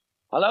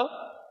 Hello?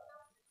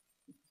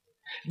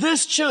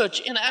 This church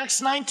in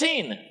Acts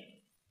 19.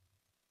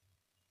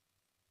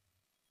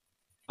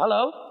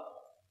 Hello?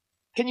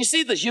 Can you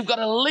see this? You've got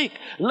a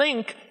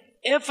link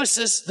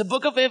Ephesus, the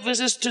book of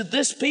Ephesus, to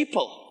this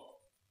people.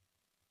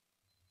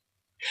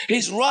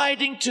 He's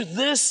writing to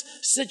this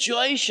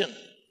situation.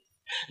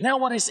 Now,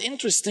 what is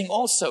interesting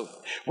also,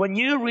 when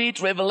you read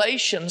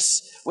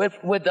Revelations,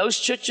 where those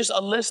churches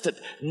are listed,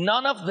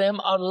 none of them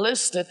are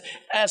listed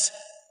as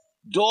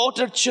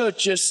daughter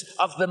churches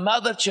of the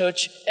mother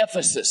church,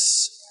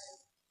 Ephesus.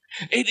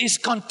 It is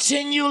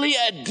continually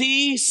a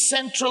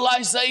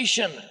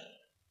decentralization.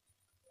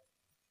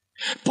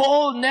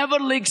 Paul never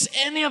links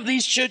any of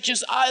these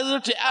churches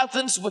either to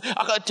Athens,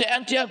 to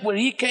Antioch, where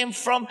he came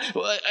from,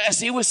 as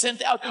he was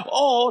sent out,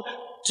 or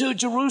to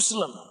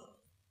Jerusalem.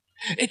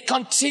 It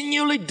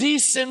continually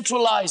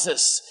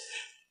decentralizes.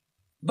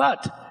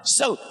 But,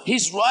 so,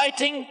 he's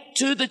writing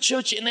to the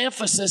church in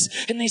Ephesus,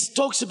 and he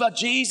talks about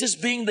Jesus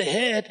being the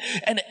head,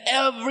 and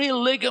every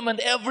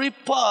ligament, every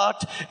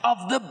part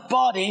of the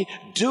body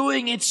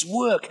doing its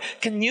work.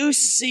 Can you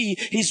see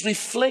he's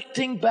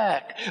reflecting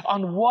back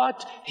on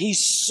what he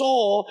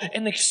saw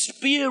and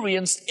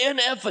experienced in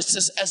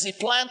Ephesus as he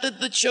planted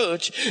the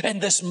church, and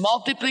this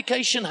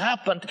multiplication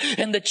happened,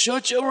 and the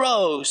church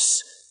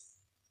arose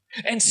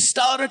and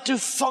started to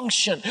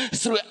function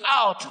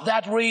throughout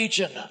that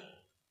region.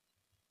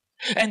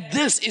 And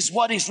this is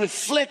what he's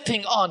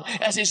reflecting on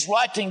as he's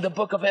writing the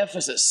book of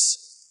Ephesians.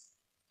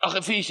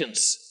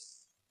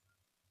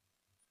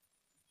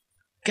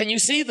 Can you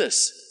see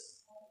this?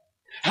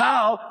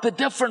 How the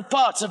different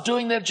parts are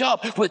doing their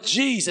job, with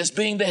Jesus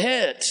being the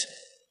head.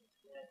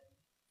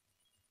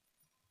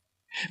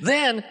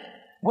 Then,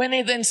 when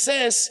he then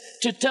says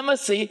to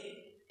Timothy,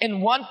 in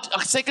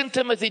 2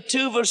 Timothy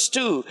 2 verse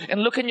 2,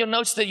 and look in your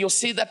notes there, you'll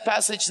see that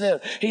passage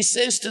there. He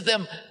says to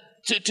them,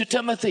 to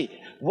Timothy,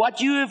 what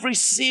you have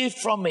received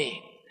from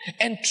me,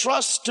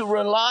 entrust to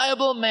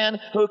reliable men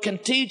who can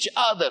teach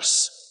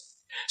others.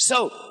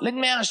 So, let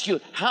me ask you,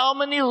 how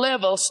many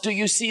levels do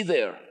you see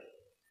there?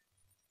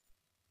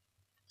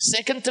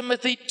 2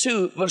 Timothy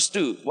 2 verse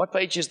 2. What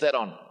page is that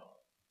on?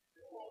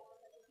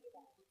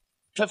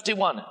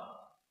 51.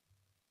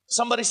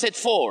 Somebody said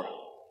 4.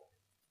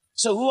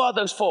 So who are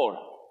those 4?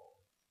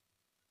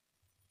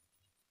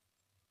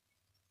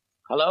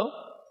 Hello?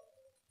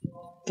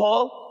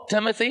 Paul,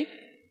 Timothy?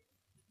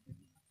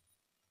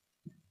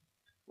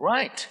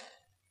 Right.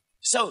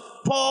 So,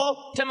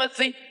 Paul,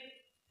 Timothy,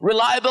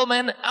 reliable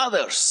men,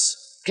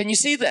 others. Can you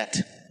see that?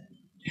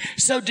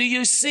 So, do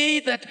you see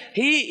that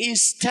he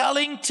is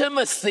telling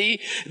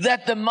Timothy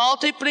that the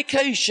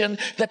multiplication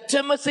that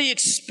Timothy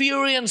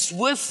experienced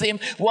with him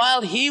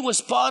while he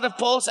was part of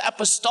Paul's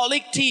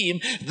apostolic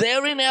team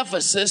there in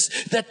Ephesus,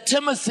 that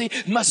Timothy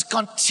must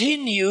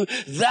continue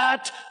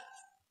that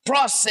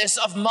process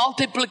of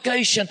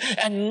multiplication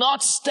and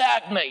not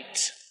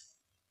stagnate?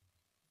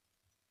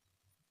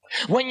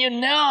 When you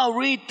now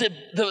read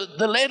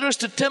the letters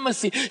to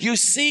Timothy, you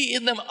see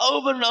in them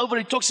over and over,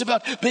 he talks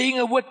about being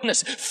a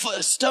witness.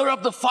 Stir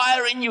up the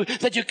fire in you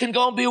that you can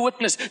go and be a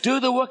witness. Do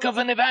the work of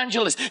an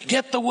evangelist.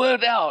 Get the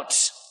word out.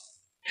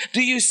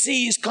 Do you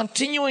see he's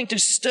continuing to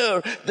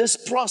stir this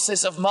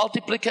process of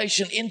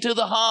multiplication into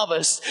the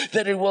harvest,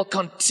 that it will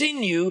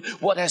continue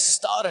what has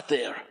started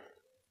there?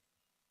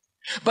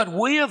 But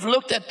we have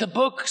looked at the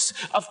books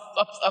of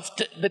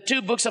the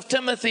 2 books of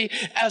Timothy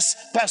as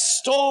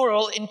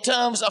pastoral in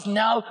terms of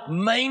now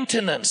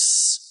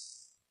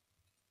maintenance.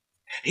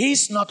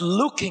 He's not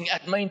looking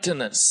at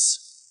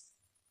maintenance.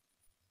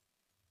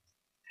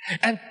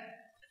 And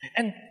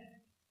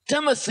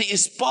Timothy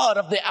is part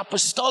of the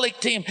apostolic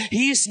team.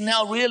 He's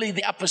now really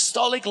the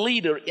apostolic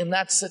leader in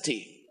that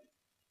city.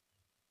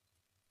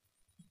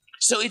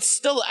 So it's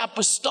still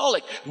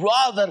apostolic.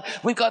 Rather,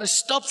 we've got to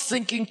stop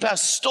thinking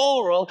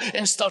pastoral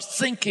and start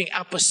thinking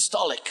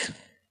apostolic.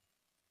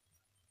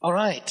 All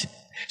right.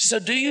 So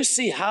do you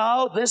see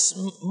how this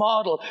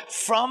model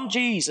from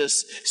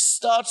Jesus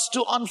starts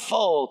to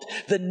unfold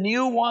the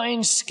new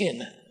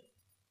wineskin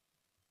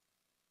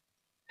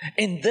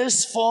in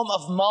this form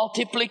of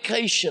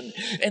multiplication,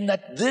 and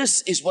that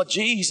this is what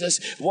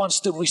Jesus wants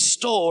to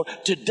restore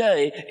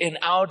today in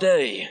our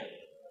day?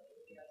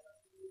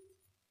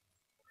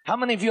 How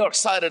many of you are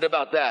excited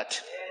about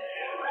that?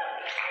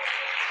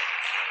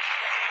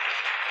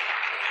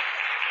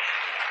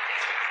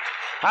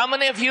 How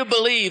many of you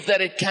believe that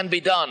it can be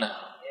done?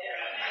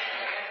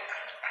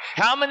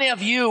 How many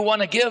of you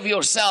want to give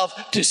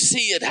yourself to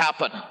see it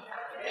happen?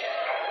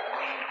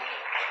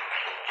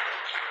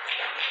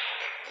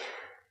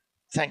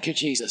 Thank you,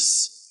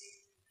 Jesus.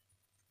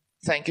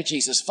 Thank you,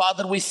 Jesus.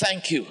 Father, we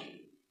thank you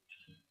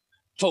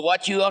for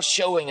what you are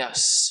showing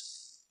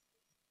us.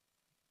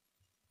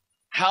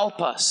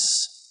 Help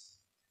us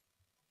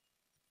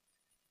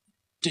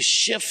to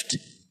shift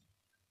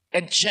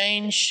and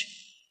change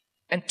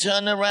and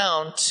turn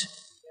around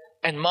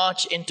and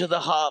march into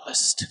the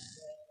harvest.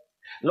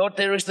 Lord,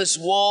 there is this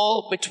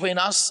wall between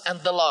us and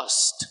the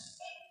lost.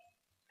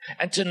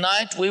 And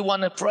tonight we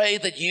want to pray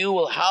that you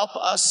will help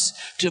us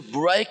to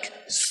break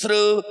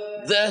through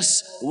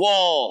this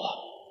wall.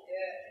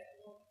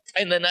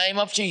 In the name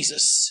of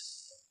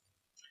Jesus.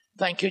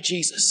 Thank you,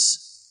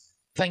 Jesus.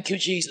 Thank you,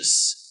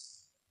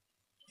 Jesus.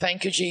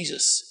 Thank you,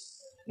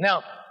 Jesus.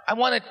 Now, I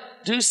want to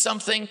do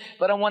something,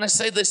 but I want to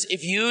say this.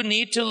 If you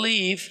need to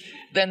leave,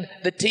 then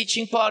the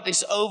teaching part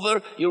is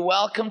over. You're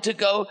welcome to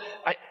go.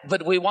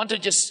 But we want to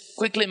just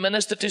quickly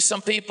minister to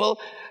some people.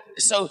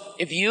 So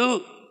if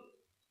you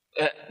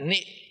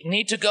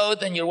need to go,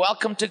 then you're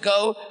welcome to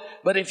go.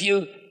 But if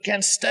you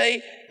can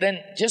stay, then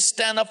just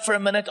stand up for a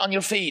minute on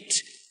your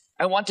feet.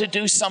 I want to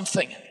do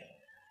something.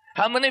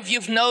 How many of you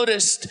have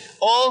noticed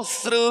all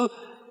through,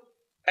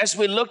 as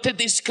we looked at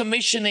these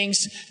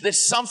commissionings,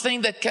 there's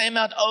something that came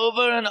out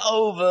over and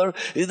over,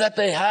 is that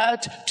they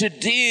had to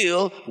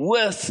deal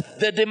with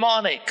the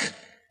demonic.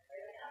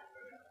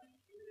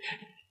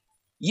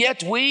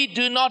 Yet we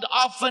do not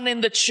often in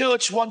the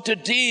church want to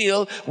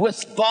deal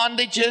with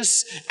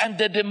bondages and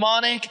the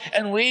demonic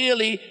and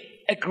really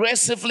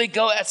aggressively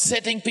go at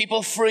setting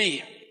people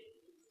free.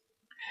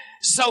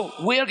 So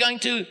we're going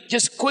to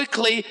just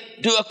quickly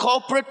do a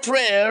corporate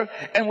prayer,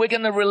 and we're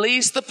going to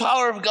release the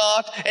power of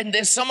God. And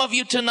there's some of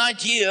you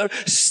tonight here,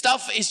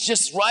 stuff is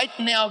just right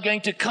now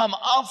going to come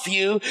off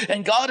you,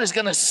 and God is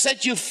going to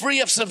set you free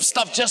of some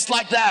stuff just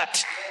like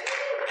that.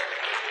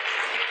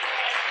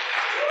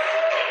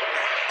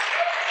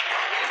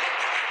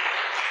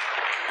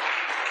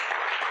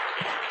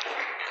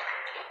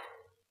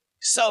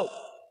 So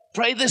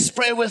pray this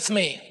prayer with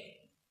me.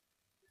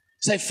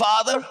 Say,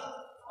 Father,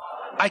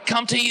 I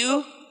come to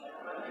you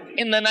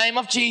in the name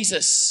of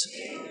Jesus,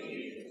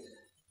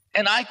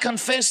 and I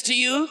confess to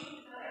you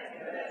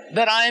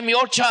that I am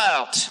your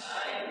child,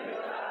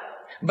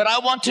 but I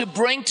want to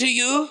bring to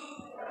you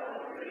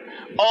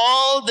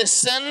all the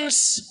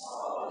sins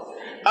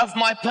of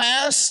my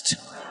past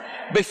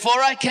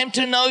before I came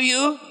to know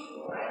you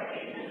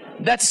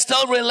that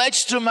still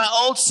relates to my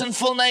old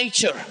sinful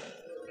nature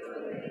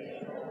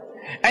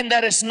and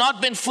that has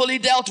not been fully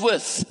dealt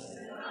with.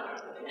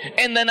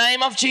 In the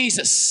name of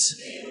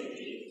Jesus,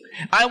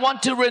 I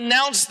want to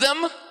renounce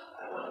them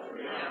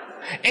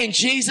in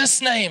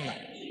Jesus' name.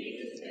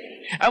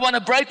 I want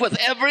to break with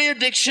every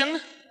addiction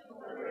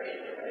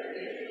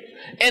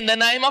in the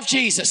name of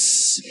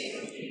Jesus.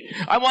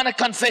 I want to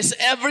confess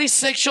every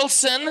sexual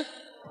sin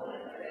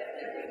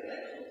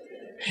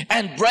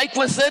and break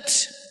with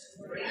it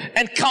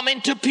and come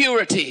into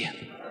purity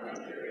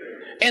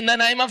in the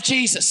name of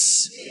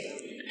Jesus.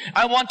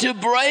 I want to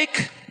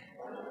break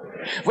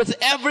with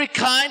every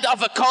kind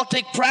of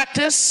occultic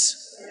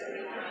practice,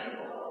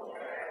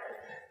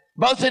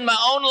 both in my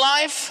own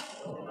life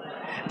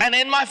and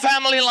in my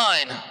family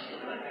line.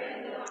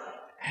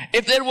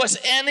 If there was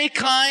any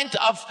kind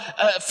of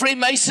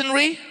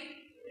Freemasonry,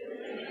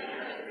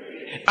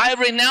 I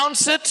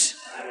renounce it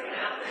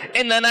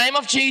in the name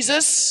of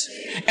Jesus,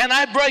 and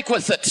I break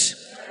with it.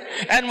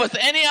 And with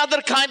any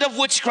other kind of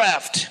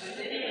witchcraft,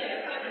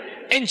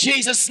 in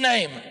Jesus'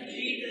 name,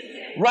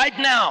 right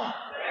now,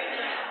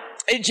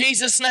 in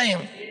Jesus' name.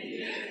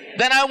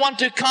 Then I want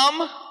to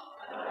come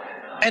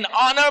and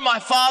honor my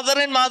father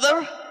and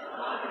mother,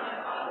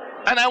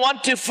 and I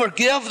want to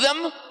forgive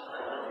them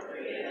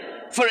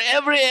for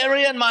every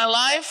area in my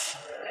life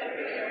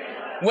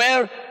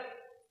where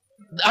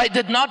I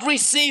did not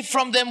receive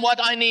from them what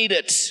I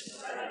needed,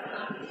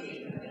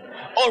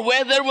 or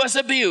where there was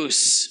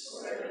abuse.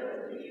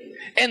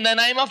 In the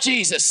name of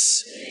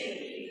Jesus,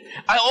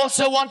 I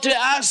also want to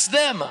ask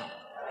them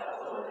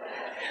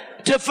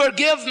to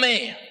forgive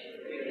me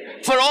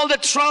for all the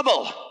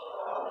trouble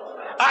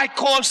I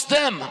caused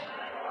them.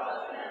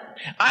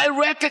 I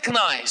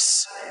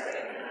recognize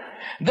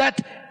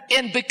that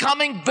in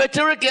becoming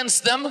bitter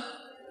against them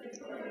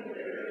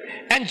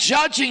and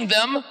judging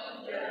them,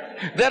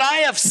 that I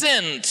have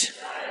sinned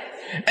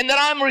and that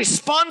I'm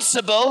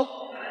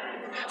responsible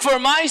for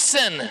my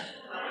sin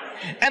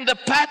and the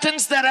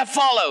patterns that have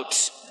followed.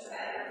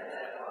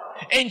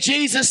 In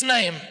Jesus'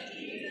 name,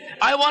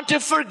 I want to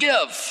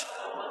forgive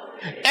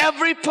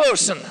every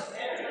person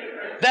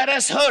that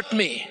has hurt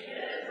me,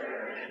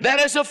 that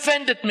has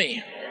offended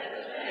me.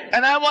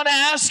 And I want to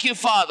ask you,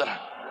 Father,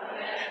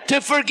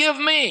 to forgive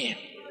me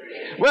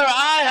where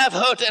I have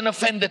hurt and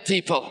offended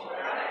people.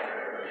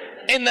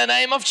 In the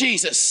name of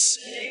Jesus.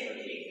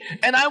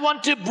 And I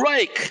want to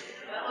break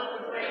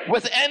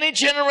with any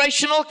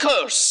generational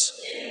curse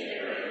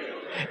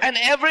and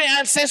every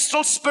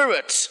ancestral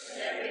spirit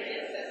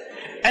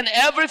and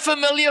every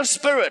familiar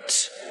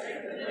spirit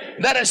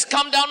that has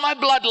come down my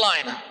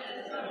bloodline,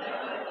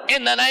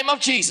 in the name of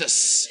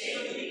Jesus.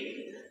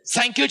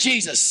 Thank you,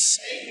 Jesus,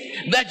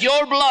 that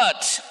your blood,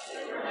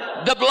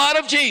 the blood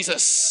of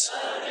Jesus,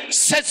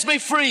 sets me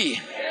free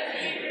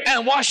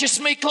and washes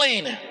me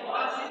clean.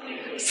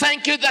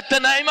 Thank you that the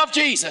name of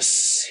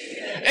Jesus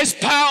is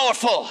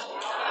powerful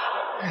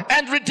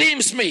and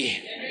redeems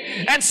me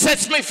and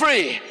sets me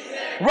free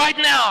right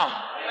now,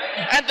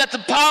 and that the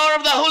power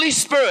of the Holy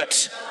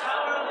Spirit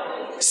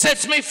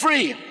sets me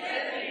free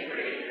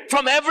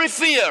from every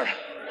fear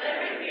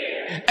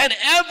and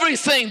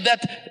everything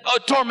that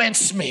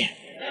torments me.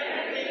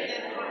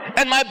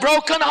 And my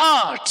broken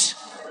heart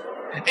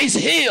is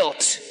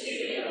healed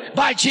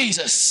by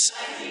Jesus.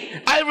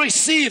 I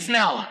receive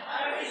now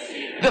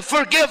the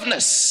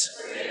forgiveness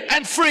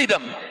and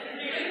freedom.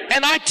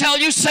 And I tell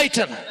you,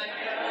 Satan,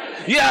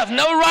 you have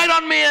no right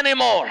on me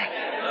anymore.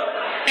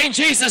 In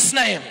Jesus'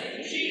 name.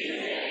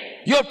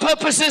 Your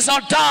purposes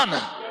are done.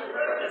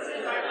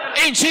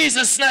 In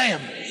Jesus' name.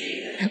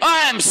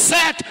 I am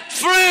set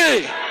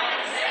free.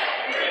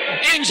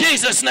 In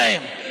Jesus'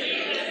 name.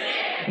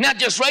 Now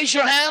just raise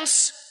your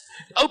hands,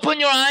 open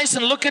your eyes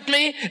and look at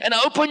me, and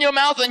open your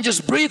mouth and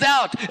just breathe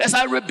out as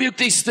I rebuke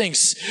these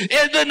things.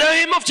 In the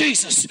name of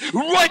Jesus,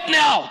 right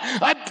now,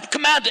 I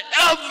command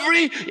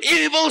every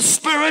evil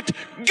spirit,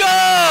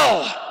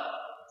 go!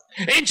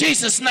 In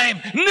Jesus'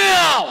 name,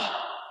 now!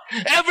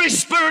 Every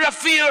spirit of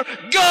fear,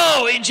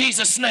 go in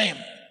Jesus' name.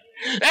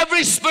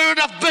 Every spirit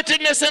of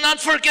bitterness and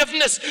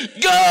unforgiveness,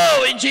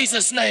 go in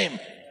Jesus' name.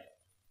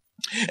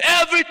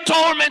 Every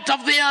torment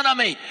of the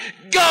enemy,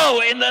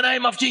 go in the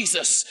name of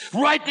Jesus.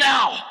 Right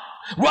now.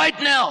 Right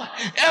now.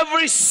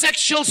 Every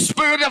sexual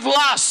spirit of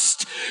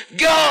lust,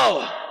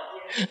 go.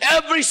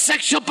 Every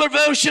sexual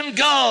perversion,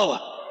 go.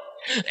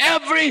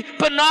 Every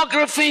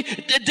pornography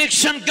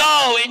addiction,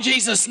 go in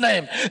Jesus'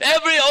 name.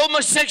 Every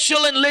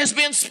homosexual and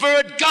lesbian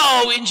spirit,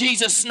 go in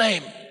Jesus'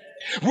 name.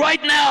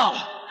 Right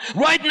now.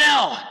 Right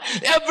now,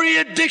 every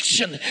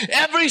addiction,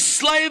 every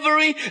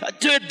slavery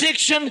to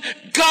addiction,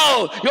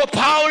 go. Your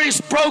power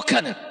is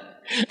broken.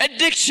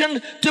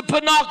 Addiction to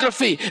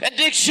pornography,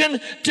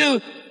 addiction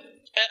to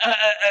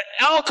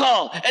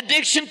alcohol,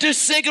 addiction to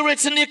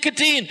cigarettes and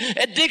nicotine,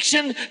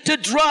 addiction to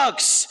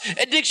drugs,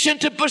 addiction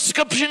to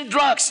prescription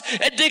drugs,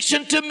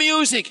 addiction to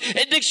music,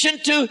 addiction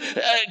to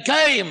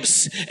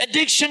games,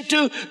 addiction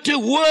to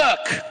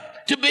work,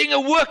 to being a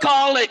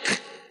workaholic.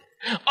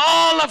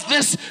 All of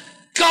this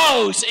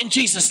goes in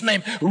Jesus'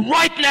 name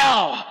right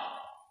now.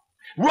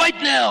 Right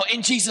now,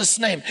 in Jesus'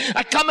 name.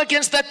 I come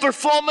against that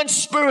performance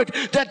spirit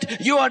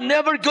that you are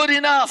never good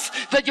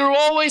enough, that you're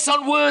always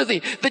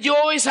unworthy, that you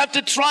always have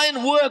to try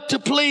and work to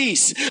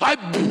please. I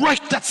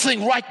break that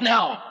thing right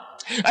now.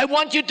 I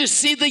want you to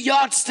see the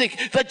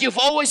yardstick that you've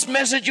always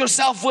measured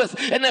yourself with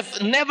and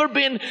have never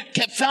been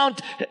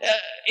found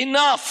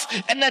enough,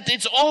 and that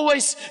it's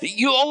always,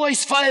 you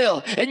always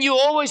fail, and you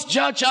always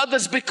judge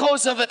others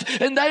because of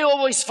it, and they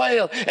always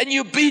fail, and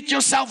you beat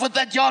yourself with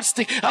that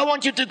yardstick. I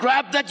want you to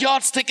grab that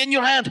yardstick in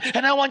your hand,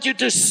 and I want you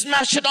to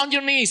smash it on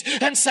your knees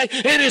and say,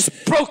 it is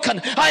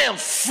broken. I am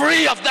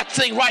free of that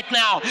thing right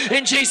now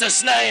in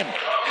Jesus' name.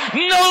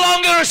 No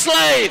longer a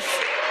slave.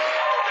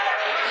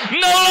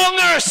 No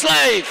longer a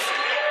slave.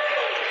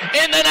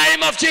 In the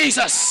name of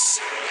Jesus.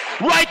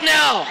 Right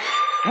now.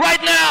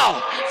 Right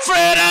now.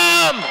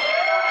 Freedom.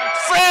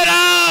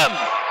 Freedom.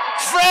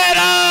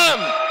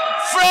 Freedom.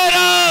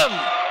 Freedom.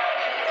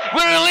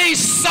 We release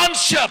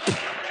sonship.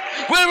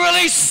 We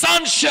release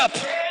sonship.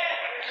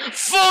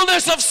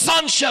 Fullness of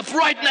sonship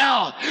right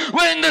now.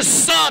 When the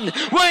Son,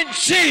 when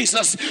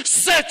Jesus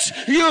sets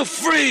you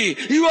free,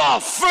 you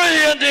are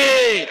free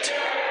indeed.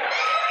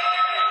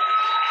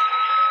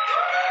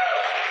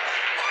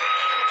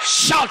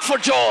 Shout for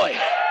joy.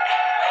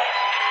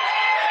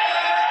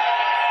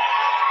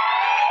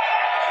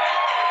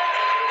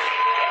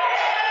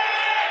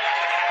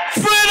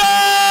 Freedom!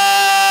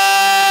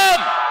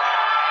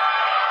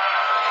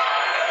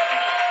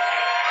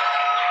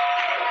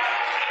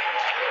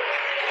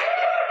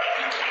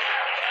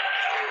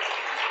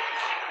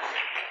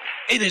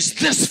 It is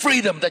this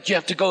freedom that you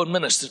have to go and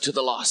minister to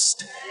the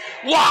lost.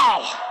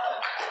 Wow!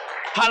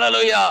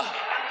 Hallelujah!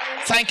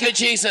 Thank you,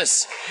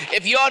 Jesus.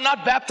 If you are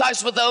not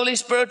baptized with the Holy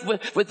Spirit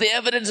with the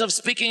evidence of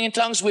speaking in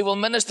tongues, we will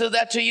minister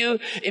that to you.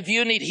 If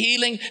you need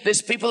healing,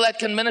 there's people that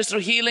can minister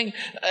healing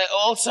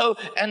also.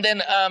 And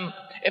then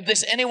if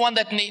there's anyone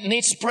that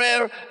needs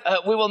prayer,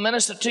 we will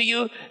minister to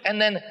you.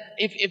 And then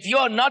if you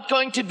are not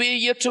going to be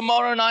here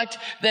tomorrow night,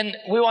 then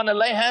we want to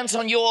lay hands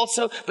on you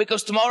also,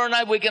 because tomorrow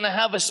night we're going to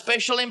have a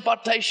special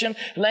impartation,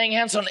 laying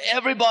hands on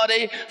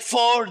everybody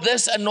for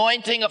this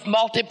anointing of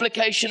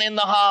multiplication in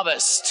the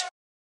harvest.